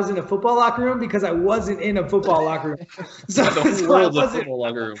think that I was in a football locker room because I wasn't in a football locker room. So, the whole world's a football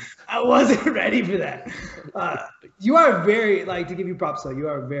locker room. I wasn't ready for that. You are very to give you props though. You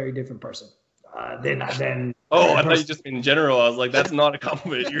are a very different person than. Oh, I thought you just in general. I was like, that's not a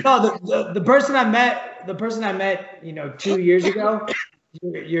compliment. No, the person I met, 2 years ago.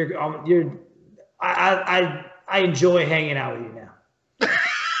 I enjoy hanging out with you now.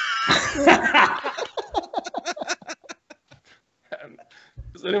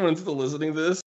 Is anyone still listening to this?